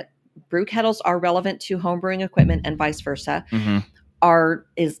 saying that brew kettles are relevant to homebrewing equipment and vice versa. Mm-hmm.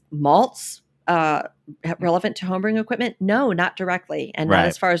 Is malts relevant to homebrewing equipment? No, not directly. And not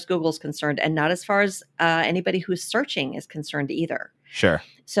as far as Google's concerned, and not as far as anybody who's searching is concerned either. Sure.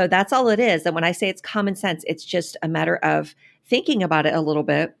 So that's all it is. And when I say it's common sense, it's just a matter of thinking about it a little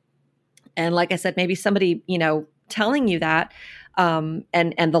bit. And like I said, maybe somebody, telling you that, and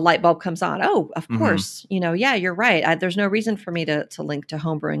the light bulb comes on. Oh, of course, yeah, you're right. There's no reason for me to link to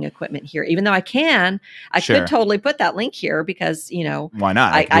homebrewing equipment here, even though I could totally put that link here because, why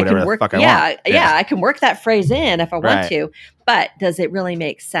not? I can work. I can work that phrase in if I want to, but does it really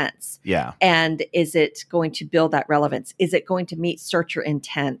make sense? Yeah. And is it going to build that relevance? Is it going to meet searcher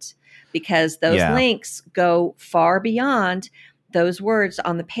intent? Because those links go far beyond those words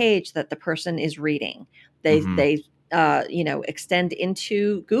on the page that the person is reading. They extend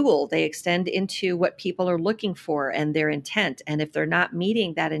into Google. They extend into what people are looking for and their intent. And if they're not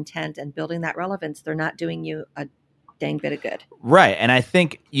meeting that intent and building that relevance, they're not doing you a dang bit of good. Right. And I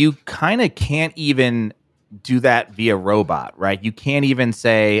think you kind of can't even do that via robot, right? You can't even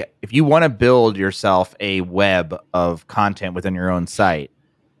say, if you want to build yourself a web of content within your own site,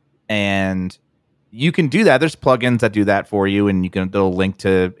 and you can do that. There's plugins that do that for you, and they'll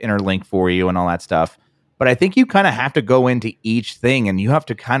interlink for you and all that stuff. But I think you kind of have to go into each thing and you have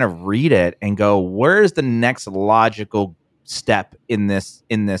to kind of read it and go, where's the next logical step in this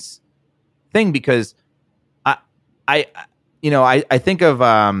thing? Because I think of,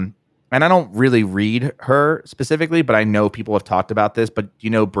 and I don't really read her specifically, but I know people have talked about this, but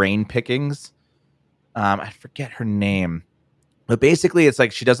Brain Pickings? I forget her name, but basically it's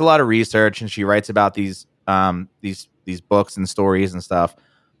like she does a lot of research and she writes about these books and stories and stuff,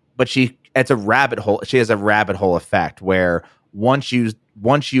 but it's a rabbit hole. She has a rabbit hole effect where once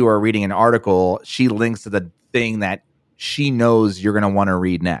you are reading an article, she links to the thing that she knows you're going to want to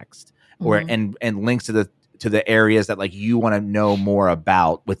read next, and links to the areas that like you want to know more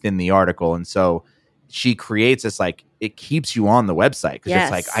about within the article. And so she creates this, like, it keeps you on the website because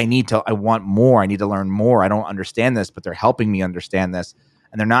it's like, I want more. I need to learn more. I don't understand this, but they're helping me understand this.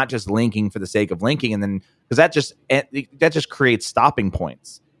 And they're not just linking for the sake of linking. And then, because that just creates stopping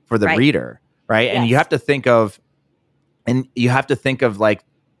points for the reader. Right. Yes. And you have to think of like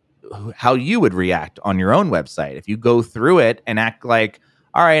how you would react on your own website. If you go through it and act like,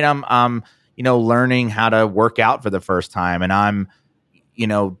 all right, I'm learning how to work out for the first time. And I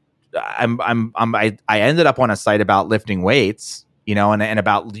ended up on a site about lifting weights, and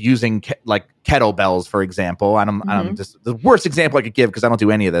about using like kettlebells, for example. I'm just the worst example I could give because I don't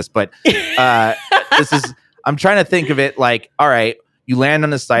do any of this, but I'm trying to think of it like, all right, you land on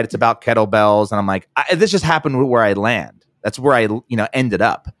the site, it's about kettlebells. And I'm like, this just happened where I land. That's where I, ended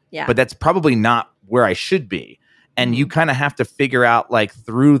up. Yeah. But that's probably not where I should be. And you kind of have to figure out, like,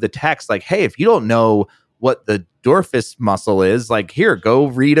 through the text, like, hey, if you don't know what the dorfus muscle is, like, here, go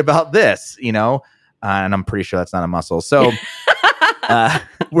read about this, and I'm pretty sure that's not a muscle. So,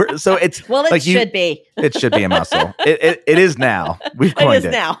 it's well, it should be. It should be a muscle. It is now. We've coined it. It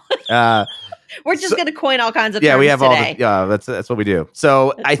is now. We're just going to coin all kinds of terms we have today. That's what we do.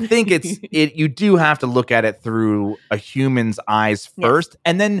 So I think you do have to look at it through a human's eyes first,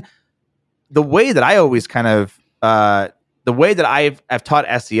 and then the way that I always kind of the way that I've taught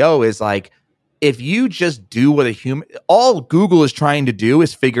SEO is like, if you just do what all Google is trying to do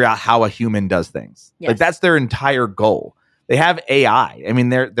is figure out how a human does things. Yes. Like, that's their entire goal. They have AI. I mean,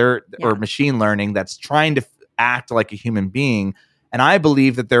 they're or machine learning that's trying to act like a human being. And I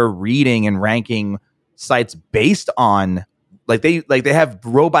believe that they're reading and ranking sites based on they have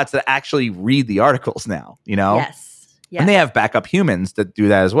robots that actually read the articles now, Yes. And they have backup humans that do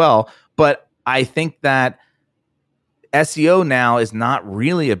that as well. But I think that SEO now is not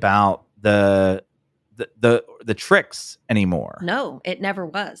really about the tricks anymore. No, it never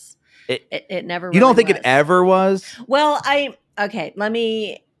was. It never really You don't think was. It ever was? Well, it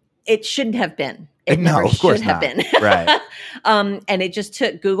shouldn't have been. It no, never of course should not. have been. Right. And it just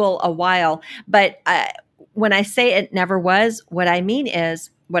took Google a while. But when I say it never was, what I mean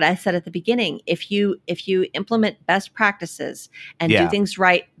is what I said at the beginning. If you implement best practices and do things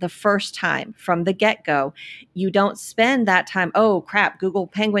right the first time from the get-go, you don't spend that time, oh crap, Google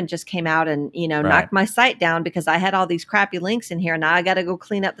Penguin just came out and knocked my site down because I had all these crappy links in here. Now I got to go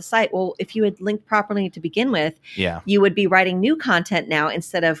clean up the site. Well, if you had linked properly to begin with, you would be writing new content now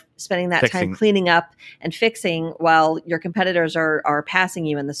instead of spending that time cleaning up and fixing while your competitors are passing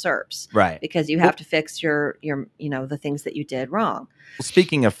you in the SERPs. Right. Because you have to fix your the things that you did wrong. Well,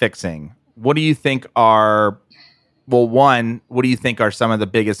 speaking of fixing, what do you think are what do you think are some of the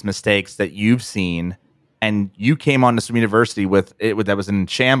biggest mistakes that you've seen? And you came on to Swim University with that was in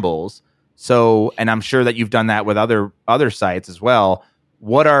shambles. So, and I'm sure that you've done that with other sites as well.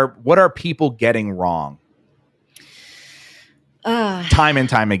 What are people getting wrong? Time and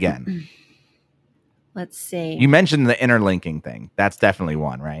time again. Let's see. You mentioned the interlinking thing. That's definitely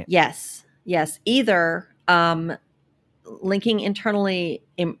one, right? Yes. Either linking internally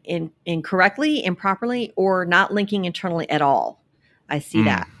incorrectly, improperly, or not linking internally at all. I see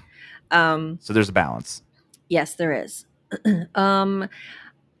that. So there's a balance. Yes, there is.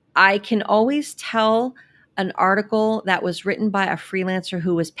 I can always tell an article that was written by a freelancer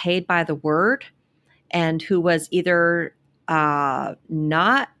who was paid by the word and who was either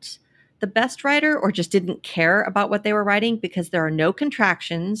not the best writer or just didn't care about what they were writing because there are no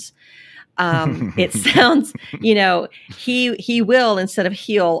contractions. It sounds, he will instead of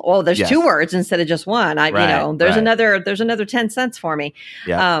heal. Oh, there's two words instead of just one. There's another 10 cents for me.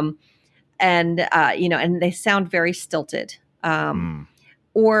 Yeah. And they sound very stilted.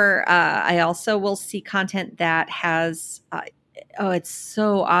 Or I also will see content that has, it's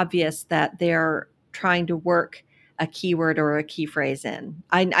so obvious that they're trying to work a keyword or a key phrase in.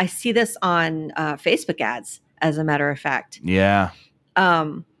 I see this on Facebook ads, as a matter of fact. Yeah.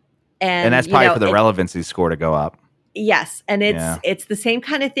 And that's probably for the relevancy score to go up. Yes. And it's the same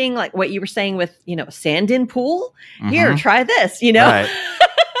kind of thing, like what you were saying with, sand in pool. Here, try this, Right.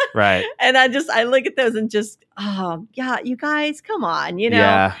 Right. And I look at those and just, yeah, you guys, come on,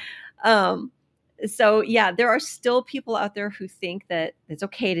 Yeah. So yeah, there are still people out there who think that it's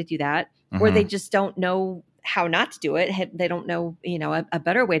okay to do that, or they just don't know how not to do it. They don't know, a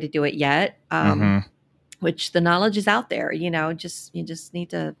better way to do it yet. Which the knowledge is out there, you just need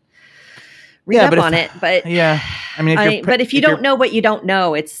to read up on it. But yeah, I mean, if you don't know what you don't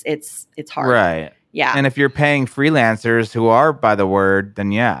know, it's hard. Right. Yeah. And if you're paying freelancers who are by the word,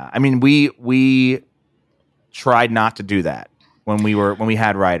 then yeah. I mean, we tried not to do that when we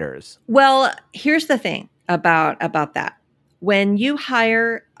had writers. Well, here's the thing about that. When you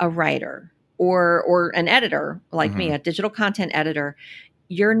hire a writer or an editor like me, a digital content editor,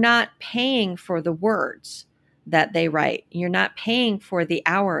 you're not paying for the words that they write. You're not paying for the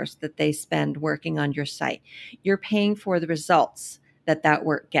hours that they spend working on your site. You're paying for the results that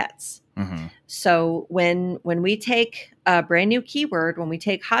work gets. So when we take a brand new keyword, when we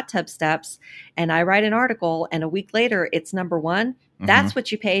take hot tub steps and I write an article and a week later it's number one, that's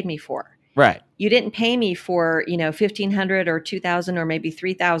what you paid me for. Right. You didn't pay me for, 1,500 or 2,000 or maybe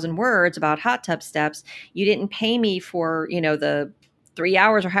 3,000 words about hot tub steps. You didn't pay me for, the 3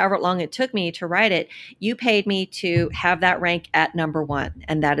 hours or however long it took me to write it. You paid me to have that rank at number one.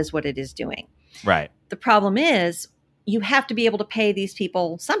 And that is what it is doing. Right. The problem is you have to be able to pay these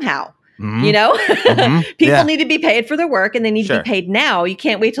people somehow. People need to be paid for their work, and they need to be paid now. You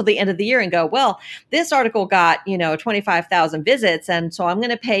can't wait till the end of the year and go, well, this article got, 25,000 visits. And so I'm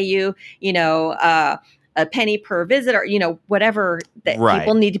going to pay you, a penny per visit, or, whatever that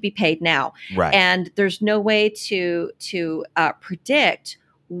people need to be paid now. Right. And there's no way to predict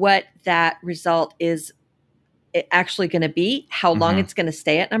what that result is actually going to be, how long it's going to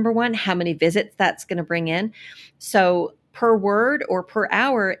stay at number one, how many visits that's going to bring in. So per word or per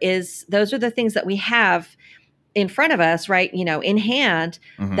hour those are the things that we have in front of us, right? In hand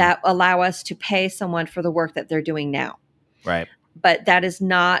that allow us to pay someone for the work that they're doing now. Right. But that is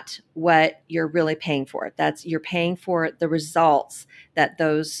not what you're really paying for. You're paying for the results that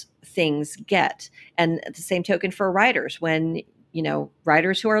those things get. And the same token for writers, when,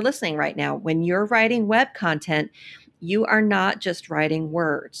 writers who are listening right now, when you're writing web content, you are not just writing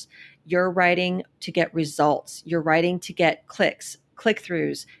words. You're writing to get results. You're writing to get clicks,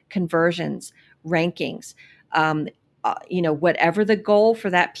 click-throughs, conversions, rankings. Whatever the goal for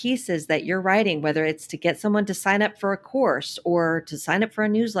that piece is that you're writing, whether it's to get someone to sign up for a course or to sign up for a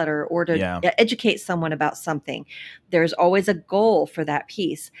newsletter or to educate someone about something, there's always a goal for that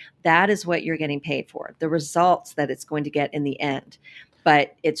piece. That is what you're getting paid for, the results that it's going to get in the end.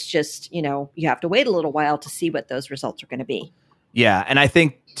 But it's just, you have to wait a little while to see what those results are going to be. Yeah. And I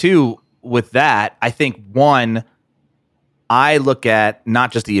think, too, with that, one, I look at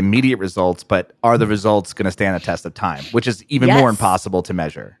not just the immediate results, but are the results going to stand the test of time, which is even more impossible to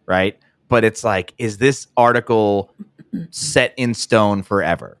measure, right? But it's like, is this article set in stone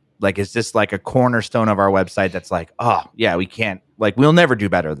forever? Like, is this like a cornerstone of our website that's like, oh, yeah, we'll never do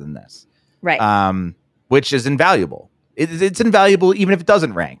better than this. Right. Which is invaluable. It's invaluable even if it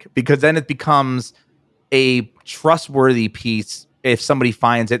doesn't rank, because then it becomes a trustworthy piece if somebody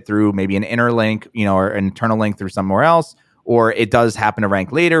finds it through maybe an inner link, or an internal link through somewhere else, or it does happen to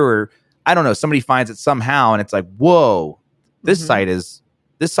rank later, or I don't know, somebody finds it somehow and it's like, whoa, this site is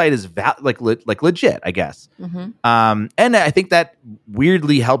legit, I guess. And I think that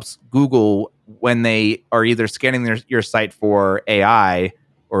weirdly helps Google when they are either scanning your site for AI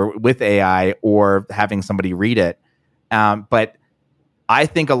or with AI or having somebody read it. But I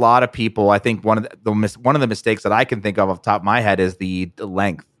think a lot of people, one of the mistakes that I can think of off the top of my head is the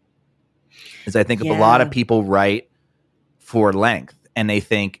length. Is I think a lot of people write for length, and they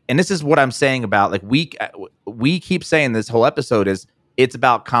think, and this is what I'm saying about, like, we keep saying this whole episode is it's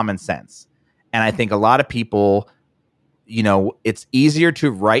about common sense. And I think a lot of people, it's easier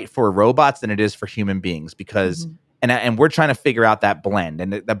to write for robots than it is for human beings, because and we're trying to figure out that blend.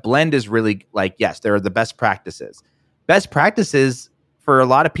 And the blend is really like, yes, there are the best practices. Best practices for a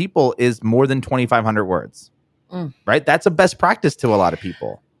lot of people is more than 2,500 words, right? That's a best practice to a lot of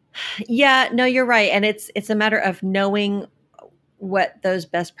people. Yeah, no, you're right. And it's a matter of knowing what those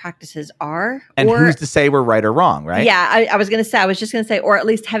best practices are. And who's to say we're right or wrong, right? Yeah, I was just going to say, or at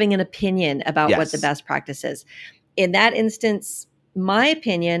least having an opinion about what the best practice is. In that instance, my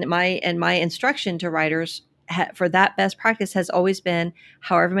opinion, my instruction to writers for that best practice has always been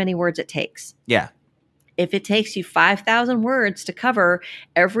however many words it takes. Yeah. if it takes you 5,000 words to cover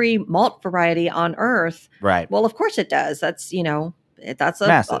every malt variety on Earth, right? Well, of course it does. That's, that's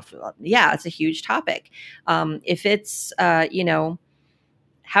massive. It's a huge topic. If it's,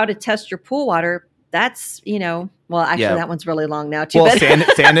 how to test your pool water, that's, well, actually that one's really long now too. Well, sand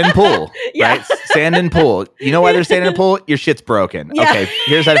in pool, yeah. right? Sand in pool. You know why they're sand in pool? Your shit's broken. Yeah. Okay,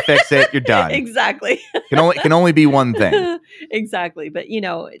 here's how to fix it. You're done. Exactly. Can only be one thing. Exactly. But,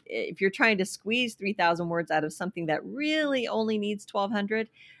 if you're trying to squeeze 3,000 words out of something that really only needs 1,200,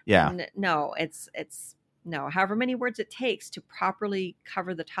 no, it's no, however many words it takes to properly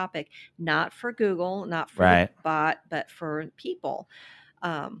cover the topic, not for Google, not for the bot, but for people.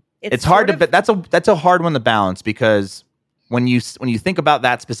 It's hard to, but that's a hard one to balance, because when you think about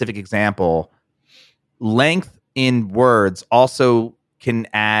that specific example, length in words also can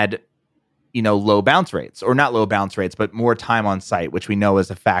add, low bounce rates, or not low bounce rates, but more time on site, which we know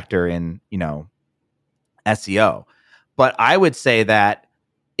is a factor in, SEO. But I would say that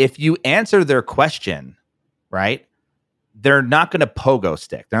if you answer their question, right, they're not going to pogo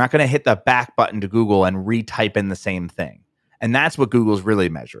stick. They're not going to hit the back button to Google and retype in the same thing. And that's what Google's really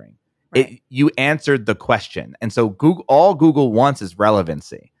measuring. Right. You answered the question. And so all Google wants is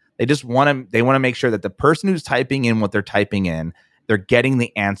relevancy. They just want to make sure that the person who's typing in what they're typing in, they're getting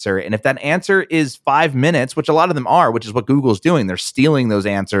the answer. And if that answer is 5 minutes, which a lot of them are, which is what Google's doing, they're stealing those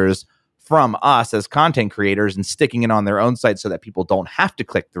answers from us as content creators and sticking it on their own site so that people don't have to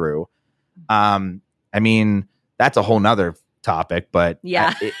click through. I mean, that's a whole nother topic, but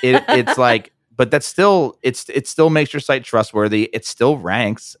it's like, but that's still, it still makes your site trustworthy. It still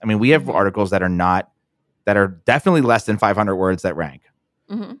ranks. I mean, we have articles that are definitely less than 500 words that rank.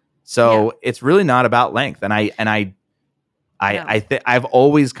 Mm-hmm. So it's really not about length. And I've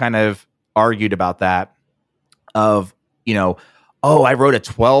always kind of argued about that of, I wrote a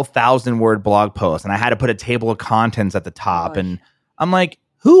 12,000 word blog post and I had to put a table of contents at the top. And I'm like,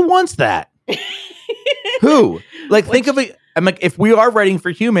 who wants that? Who? Like, think of it. I'm like, if we are writing for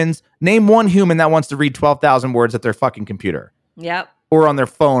humans, name one human that wants to read 12,000 words at their fucking computer. Yep. Or on their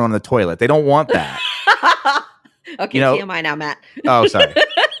phone on the toilet. They don't want that. Okay, TMI now, Matt. Oh, sorry.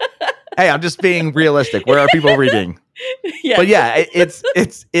 Hey, I'm just being realistic. Where are people reading? Yes. But yeah,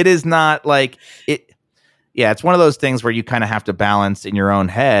 it is not like it. Yeah, it's one of those things where you kind of have to balance in your own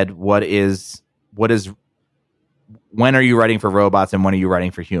head what is when are you writing for robots and when are you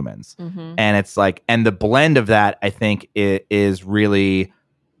writing for humans? Mm-hmm. And it's like, and the blend of that, I think, is really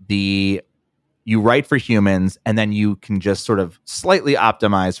you write for humans and then you can just sort of slightly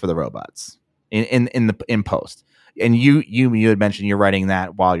optimize for the robots in post. And you had mentioned you're writing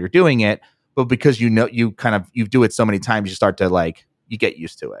that while you're doing it, but because you do it so many times, you start to you get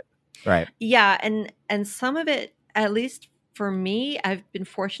used to it. Right. Yeah. And some of it, at least for me, I've been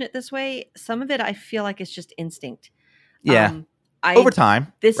fortunate this way. Some of it I feel like it's just instinct. Yeah. Over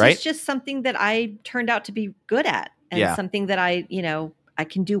time. This is just something that I turned out to be good at, and something that I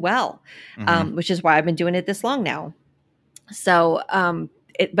can do well, which is why I've been doing it this long now. So,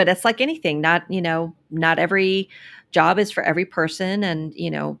 but it's like anything, not every job is for every person.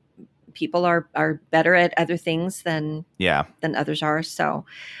 And, people are better at other things than others are. So,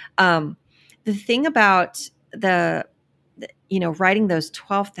 the thing about writing those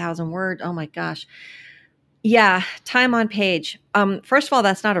 12,000 word, oh my gosh. Yeah. Time on page. First of all,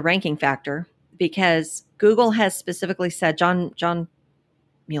 that's not a ranking factor because Google has specifically said, John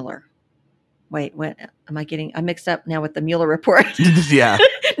Mueller. Wait, what am I getting? I'm mixed up now with the Mueller report. Yeah.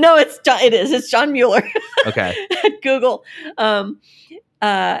 No, it's John Mueller. Okay. At Google.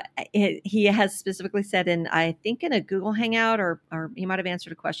 He has specifically said I think in a Google Hangout or he might have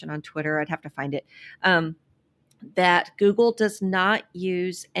answered a question on Twitter. I'd have to find it. That Google does not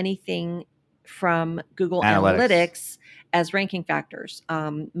use anything from Google Analytics as ranking factors.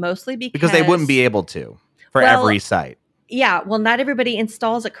 Mostly because they wouldn't be able to for every site. Yeah. Well, not everybody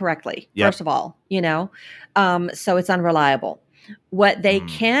installs it correctly. Yep. First of all, so it's unreliable. What they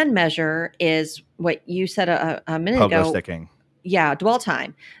can measure is what you said a minute ago. Sticking. Yeah, dwell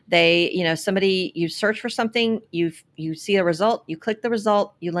time. You search for something, you see a result, you click the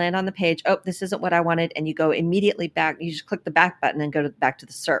result, you land on the page. Oh, this isn't what I wanted, and you go immediately back. You just click the back button and go back to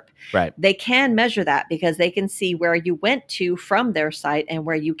the SERP. Right. They can measure that because they can see where you went to from their site and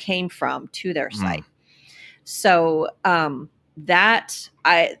where you came from to their site. So that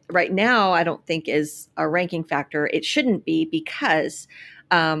right now I don't think is a ranking factor. It shouldn't be because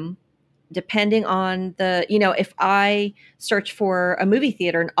depending on if I search for a movie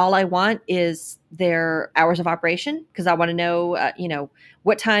theater and all I want is their hours of operation, because I want to know,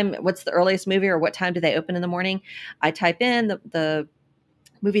 what's the earliest movie or what time do they open in the morning? I type in the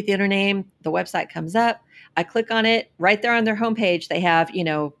movie theater name, the website comes up. I click on it. Right there on their homepage, they have,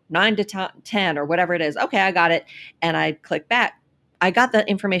 9 to 10 or whatever it is. Okay, I got it. And I click back. I got the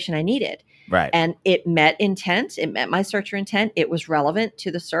information I needed. Right. And it met intent. It met my searcher intent. It was relevant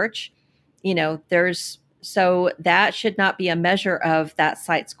to the search. So that should not be a measure of that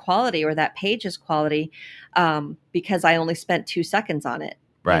site's quality or that page's quality, because I only spent 2 seconds on it.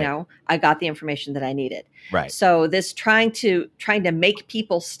 Right. I got the information that I needed. Right. So this trying to make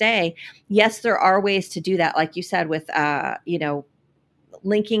people stay. Yes, there are ways to do that. Like you said, with,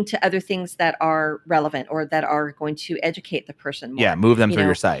 linking to other things that are relevant or that are going to educate the person more. Yeah. Move them through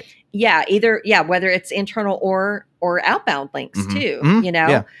your site. Yeah. Whether it's internal or outbound links too,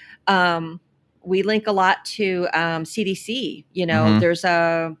 Yeah. We link a lot to CDC. There's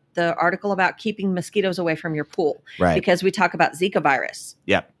the article about keeping mosquitoes away from your pool, right? Because we talk about Zika virus.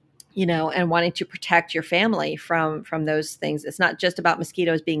 Yep. And wanting to protect your family from those things. It's not just about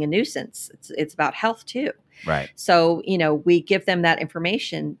mosquitoes being a nuisance. It's about health too. Right. So, we give them that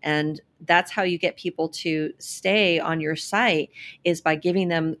information, and that's how you get people to stay on your site, is by giving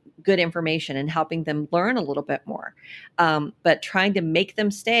them good information and helping them learn a little bit more. But trying to make them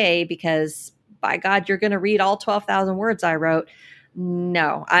stay because, by God, you're going to read all 12,000 words I wrote.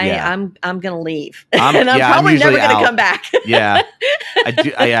 No, I'm going to leave, and I'm probably never going to come back. Yeah, I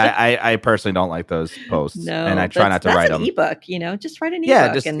do. I personally don't like those posts, and I try not to write them. Ebook, just write an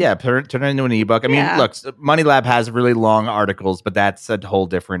ebook. Turn it into an ebook. I mean, look, Money Lab has really long articles, but that's a whole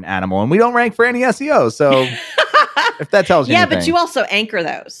different animal, and we don't rank for any SEO. So if that tells you, anything. But you also anchor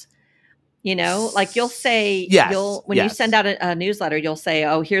those. Like you'll say, when you send out a newsletter, you'll say,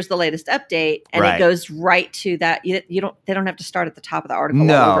 "Oh, here's the latest update," and it goes right to that. They don't have to start at the top of the article.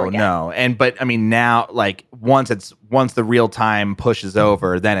 No. But I mean, now, like once the real time pushes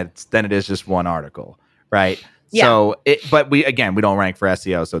over, then it is just one article, right? Yeah. So but we don't rank for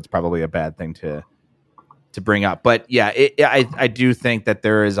SEO, so it's probably a bad thing to bring up. But yeah, I do think that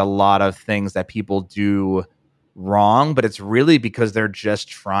there is a lot of things that people do wrong, but it's really because they're just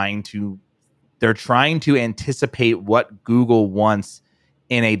trying to anticipate what Google wants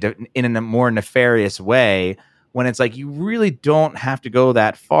in a more nefarious way, when it's like, you really don't have to go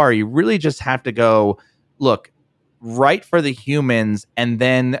that far. You really just have to go, look, right for the humans, and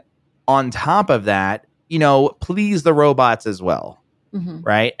then on top of that, please the robots as well. Mm-hmm.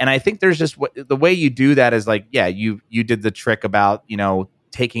 Right. And I think there's just the way you do that is like, you did the trick about,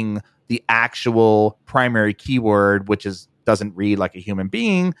 taking the actual primary keyword, which doesn't read like a human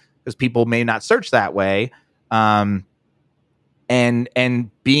being, because people may not search that way, and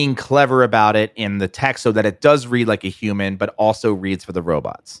being clever about it in the text so that it does read like a human, but also reads for the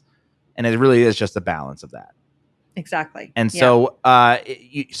robots. And it really is just a balance of that. Exactly. And so,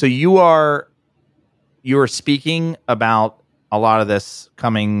 so you are speaking about a lot of this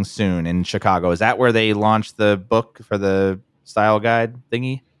coming soon in Chicago. Is that where they launched the book for the style guide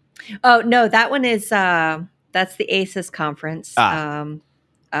thingy? Oh no, that one is that's the ACES conference.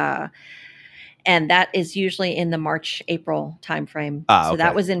 And that is usually in the March-April timeframe. So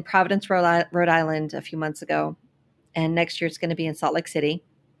that was in Providence, Rhode Island a few months ago. And next year it's going to be in Salt Lake City.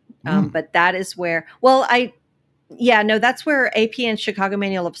 But that is where, that's where AP and Chicago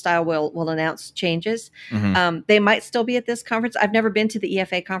Manual of Style will announce changes. Mm-hmm. They might still be at this conference. I've never been to the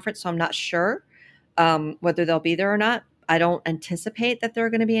EFA conference, so I'm not sure whether they'll be there or not. I don't anticipate that there are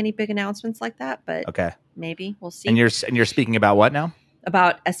going to be any big announcements like that, but maybe we'll see. And you're speaking about what now?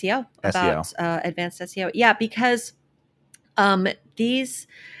 About SEO, about advanced SEO. Yeah, because these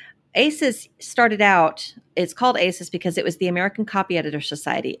ACES started out, it's called ACES because it was the American Copy Editor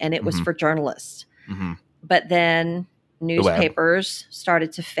Society, and it was for journalists. Mm-hmm. But then newspapers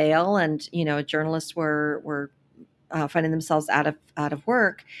started to fail, and journalists were finding themselves out of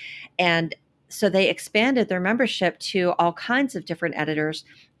work, and so they expanded their membership to all kinds of different editors,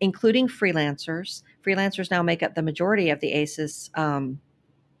 including freelancers. Freelancers now make up the majority of the ACES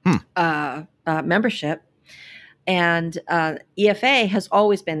membership. And EFA has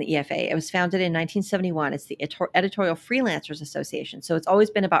always been the EFA. It was founded in 1971. It's the Editorial Freelancers Association. So it's always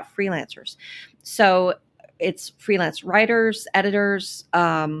been about freelancers. So it's freelance writers, editors,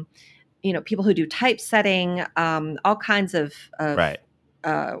 people who do typesetting, all kinds of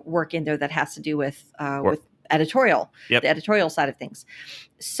work in there that has to do with editorial, the editorial side of things.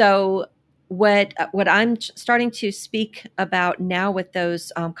 So what I'm starting to speak about now with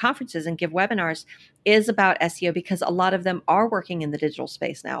those conferences and give webinars is about SEO, because a lot of them are working in the digital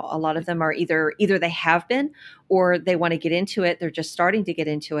space now. A lot of them are either they have been, or they want to get into it. They're just starting to get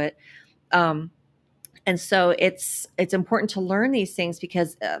into it. And so it's important to learn these things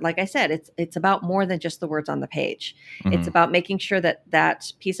because, like I said, it's about more than just the words on the page. Mm-hmm. It's about making sure that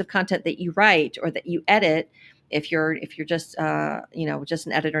that piece of content that you write or that you edit, if you're just just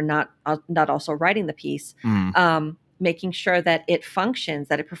an editor, not also writing the piece, making sure that it functions,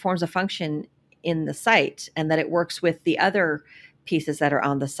 that it performs a function in the site, and that it works with the other pieces that are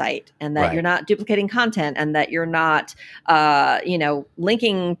on the site, and that you're not duplicating content, and that you're not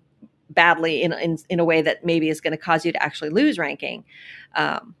linking badly in a way that maybe is going to cause you to actually lose ranking.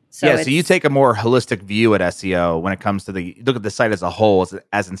 So you take a more holistic view at SEO when it comes to look at the site as a whole,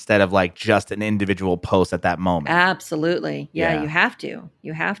 as instead of like just an individual post at that moment. Absolutely. Yeah. You have to.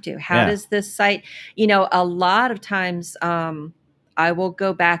 How does this site, a lot of times I will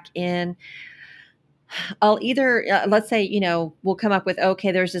go back in. I'll either, let's say, we'll come up with,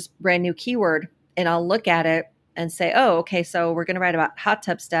 okay, there's this brand new keyword, and I'll look at it and say, oh, okay, so we're going to write about hot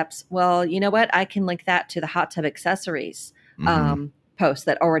tub steps. Well, you know what? I can link that to the hot tub accessories post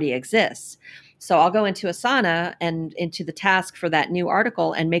that already exists. So I'll go into Asana and into the task for that new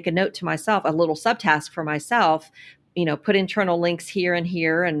article and make a note to myself, a little subtask for myself, put internal links here and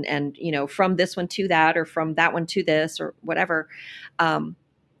here, and from this one to that, or from that one to this, or whatever.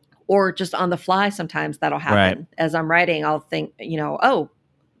 Or just on the fly, sometimes that'll happen. Right. As I'm writing, I'll think, oh,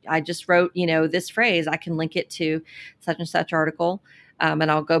 I just wrote, this phrase, I can link it to such and such article. And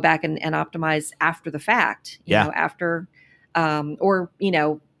I'll go back and optimize after the fact, after,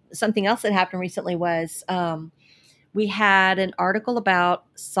 something else that happened recently was, we had an article about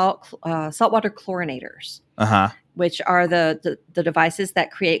saltwater chlorinators, which are the devices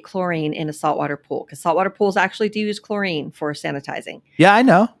that create chlorine in a saltwater pool, because saltwater pools actually do use chlorine for sanitizing. Yeah, I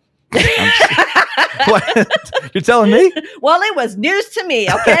know. What? You're telling me? Well, it was news to me,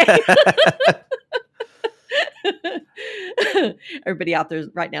 okay? Everybody out there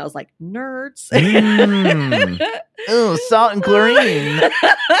right now is like, nerds. Oh, salt and chlorine.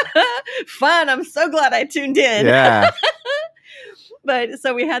 Fun. I'm so glad I tuned in. Yeah. But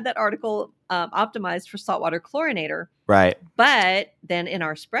so we had that article optimized for saltwater chlorinator. Right. But then in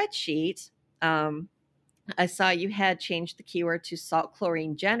our spreadsheet, I saw you had changed the keyword to salt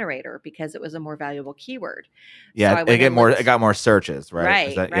chlorine generator because it was a more valuable keyword. Yeah, so it got more searches,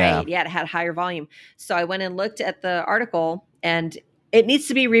 right? Right. Yeah, it had higher volume. So I went and looked at the article, and it needs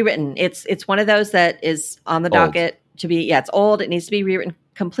to be rewritten. It's one of those that is on the docket to be. Yeah, it's old. It needs to be rewritten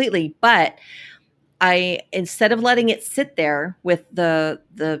completely. But instead of letting it sit there with the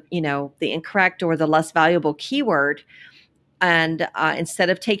incorrect or the less valuable keyword. And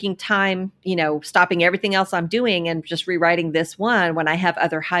instead of taking time, stopping everything else I'm doing and just rewriting this one when I have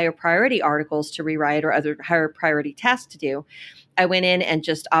other higher priority articles to rewrite or other higher priority tasks to do, I went in and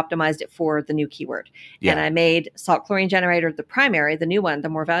just optimized it for the new keyword. Yeah. And I made salt chlorine generator the primary, the new one, the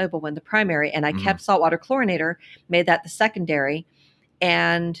more valuable one, the primary. And I kept saltwater chlorinator, made that the secondary.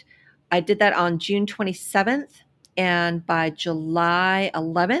 And I did that on June 27th. And by July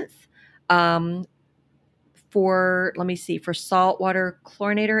 11th, for saltwater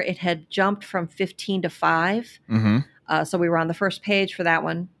chlorinator, it had jumped from 15 to 5. So we were on the first page for that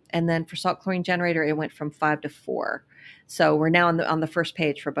one. And then for salt chlorine generator, it went from 5 to 4. So we're now on the first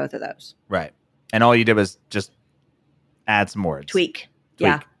page for both of those. Right. And all you did was just add some words. Tweak.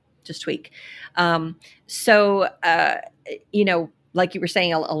 Yeah, just tweak. So, like you were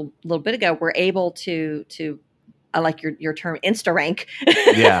saying a little bit ago, we're able to I like your term, insta rank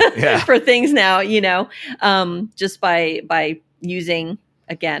for things now, just by using,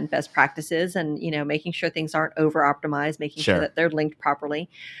 again, best practices and, making sure things aren't over optimized, making sure that they're linked properly.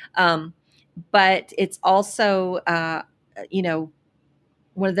 But it's also,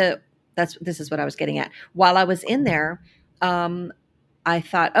 this is what I was getting at. While I was in there, I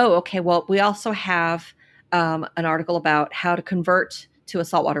thought, oh, okay, well, we also have an article about how to convert to a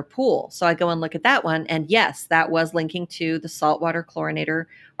saltwater pool. So I go and look at that one. And yes, that was linking to the saltwater chlorinator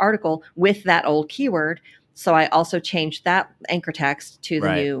article with that old keyword. So I also changed that anchor text to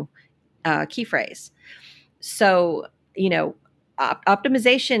the new key phrase. So,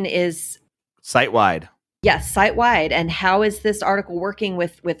 optimization is site-wide. Yes, site-wide. And how is this article working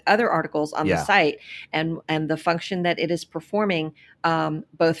with other articles on the site, and the function that it is performing,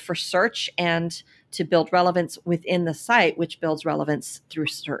 both for search and to build relevance within the site, which builds relevance through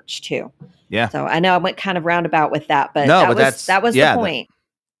search too. Yeah. So I know I went kind of roundabout with that, but that was the point.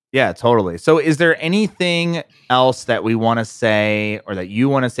 Yeah, totally. So is there anything else that we want to say, or that you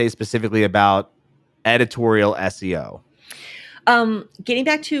want to say specifically about editorial SEO? Getting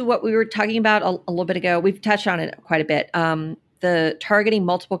back to what we were talking about a little bit ago, we've touched on it quite a bit. The targeting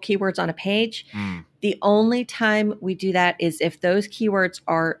multiple keywords on a page. The only time we do that is if those keywords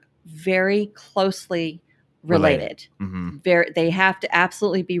are very closely related. They have to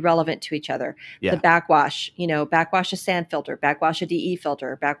absolutely be relevant to each other. The backwash, backwash a sand filter, backwash a DE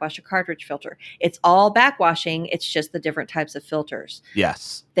filter, backwash a cartridge filter. It's all backwashing. It's just the different types of filters.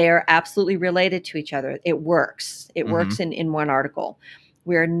 Yes. They are absolutely related to each other. It works. It works in one article.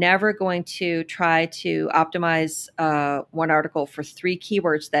 We're never going to try to optimize one article for 3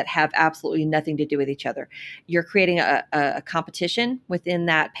 keywords that have absolutely nothing to do with each other. You're creating a competition within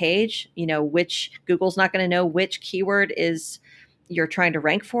that page, which Google's not going to know which keyword is you're trying to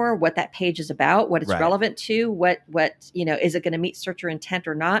rank for, what that page is about, what it's relevant to, what is it going to meet searcher intent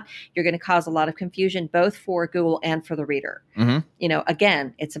or not. You're going to cause a lot of confusion both for Google and for the reader.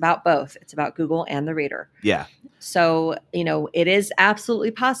 Again, it's about both. It's about Google and the reader. Yeah. So, it is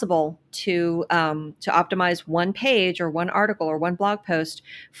absolutely possible to optimize one page or one article or one blog post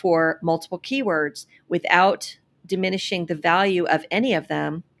for multiple keywords without diminishing the value of any of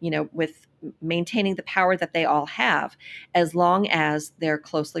them, with maintaining the power that they all have, as long as they're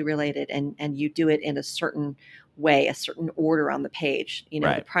closely related and you do it in a certain way, a certain order on the page.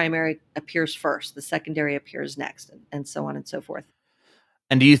 The primary appears first, the secondary appears next, and so on and so forth.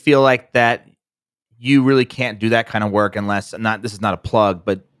 And do you feel like that you really can't do that kind of work unless this is not a plug,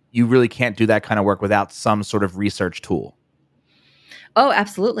 but you really can't do that kind of work without some sort of research tool? Oh,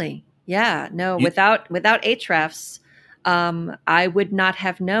 absolutely. Yeah. No, without Ahrefs, I would not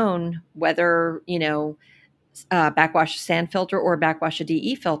have known whether, backwash sand filter or backwash a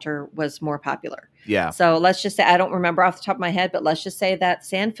DE filter was more popular. Yeah. So let's just say, I don't remember off the top of my head, but let's just say that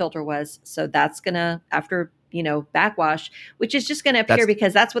sand filter was. So that's going to, after, backwash, which is just going to appear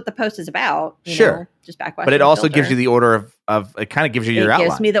because that's what the post is about. Just backwash. But it also gives you the order of it kind of gives you your outline. It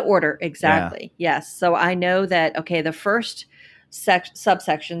gives me the order. Exactly. Yeah. Yes. So I know that, okay, the first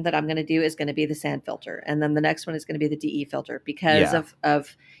subsection that I'm going to do is going to be the sand filter. And then the next one is going to be the DE filter because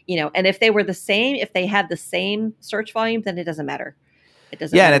of, and if they were the same, if they had the same search volume, then it doesn't matter. It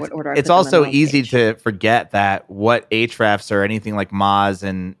doesn't matter what order I put them in. It's also easy to forget that what Ahrefs or anything like Moz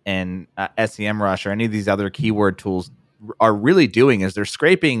and SEMrush or any of these other keyword tools are really doing is they're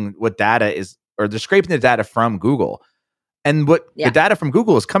scraping what data is, or they're scraping the data from Google. And what the data from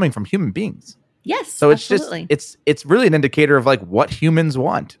Google is coming from human beings. Yes. So it's absolutely. just it's really an indicator of like what humans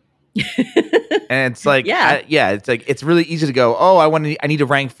want. And it's like it's like it's really easy to go, oh, I need to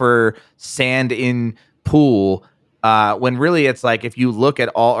rank for sand in pool, when really it's like if you look at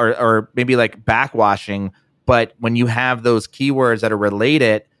all or maybe like backwashing, but when you have those keywords that are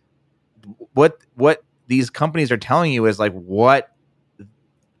related, what these companies are telling you is like what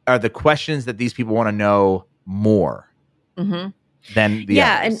are the questions that these people want to know more than the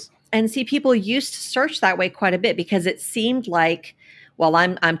others. And see, people used to search that way quite a bit because it seemed like, well,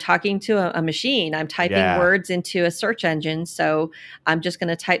 I'm talking to a machine. I'm typing words into a search engine, so I'm just going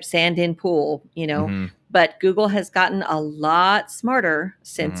to type sand in pool, But Google has gotten a lot smarter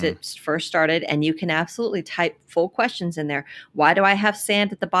since it first started, and you can absolutely type full questions in there. Why do I have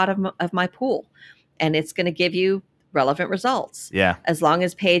sand at the bottom of my pool? And it's going to give you relevant results. Yeah. As long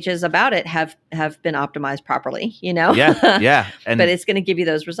as pages about it have been optimized properly, Yeah. But it's going to give you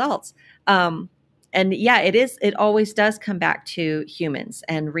those results. It always does come back to humans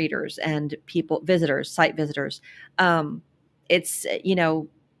and readers and people, visitors, site visitors. It's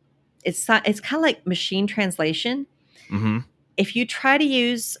kind of like machine translation. If you try to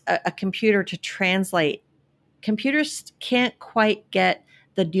use a computer to translate, computers can't quite get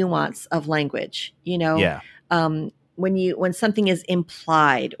the nuance of language, when something is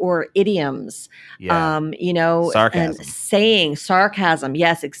implied or idioms, sarcasm. and saying sarcasm.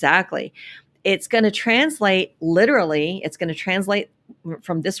 Yes, exactly. It's going to translate literally. It's going to translate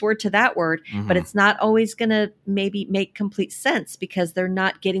from this word to that word, but it's not always going to maybe make complete sense because they're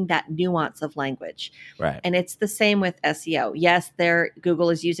not getting that nuance of language. Right. And it's the same with SEO. Yes, Google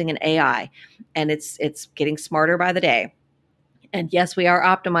is using an AI and it's getting smarter by the day. And yes, we are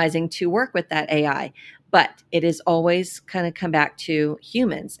optimizing to work with that AI, but it is always kind of come back to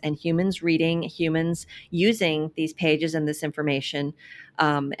humans and humans reading, humans using these pages and this information.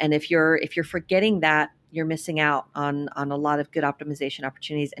 And if you're forgetting that, you're missing out on a lot of good optimization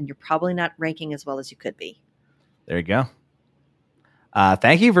opportunities, and you're probably not ranking as well as you could be. There you go.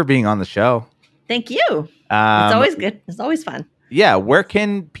 Thank you for being on the show. Thank you. It's always good. It's always fun. Yeah. Where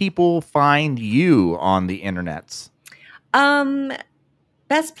can people find you on the internets?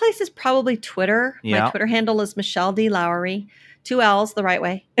 Best place is probably Twitter. My Twitter handle is Michelle D. Lowery, 2 L's the right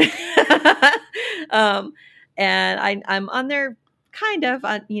way. And I'm on there kind of,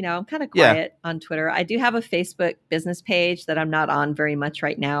 I'm kind of quiet on Twitter. I do have a Facebook business page that I'm not on very much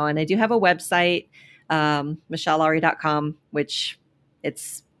right now. And I do have a website, michellelowery.com, which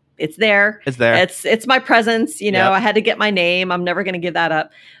it's it's there. It's there. It's my presence. I had to get my name. I'm never going to give that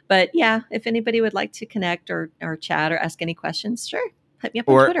up. But yeah, if anybody would like to connect or chat or ask any questions, sure. Hit me up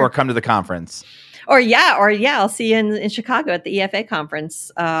on Twitter. Or come to the conference. Or I'll see you in Chicago at the EFA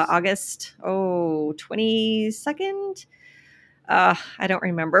conference, August 22nd. I don't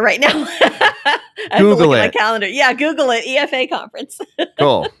remember right now. Google it. My calendar. Yeah, Google it. EFA conference.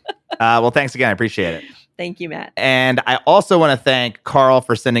 Cool. Well, thanks again. I appreciate it. Thank you, Matt. And I also want to thank Carl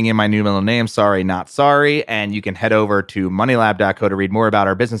for sending in my new middle name, Sorry Not Sorry. And you can head over to moneylab.co to read more about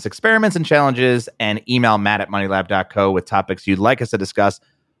our business experiments and challenges, and email matt@moneylab.co with topics you'd like us to discuss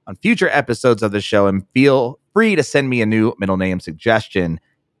on future episodes of the show. And feel free to send me a new middle name suggestion.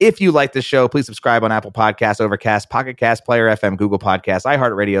 If you like the show, please subscribe on Apple Podcasts, Overcast, Pocket Cast, Player FM, Google Podcasts,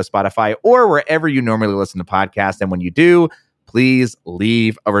 iHeartRadio, Spotify, or wherever you normally listen to podcasts. And when you do, please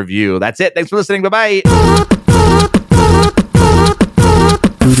leave a review. That's it. Thanks for listening. Bye-bye.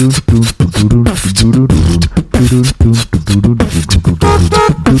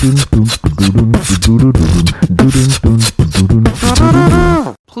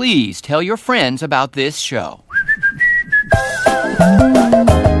 Please tell your friends about this show.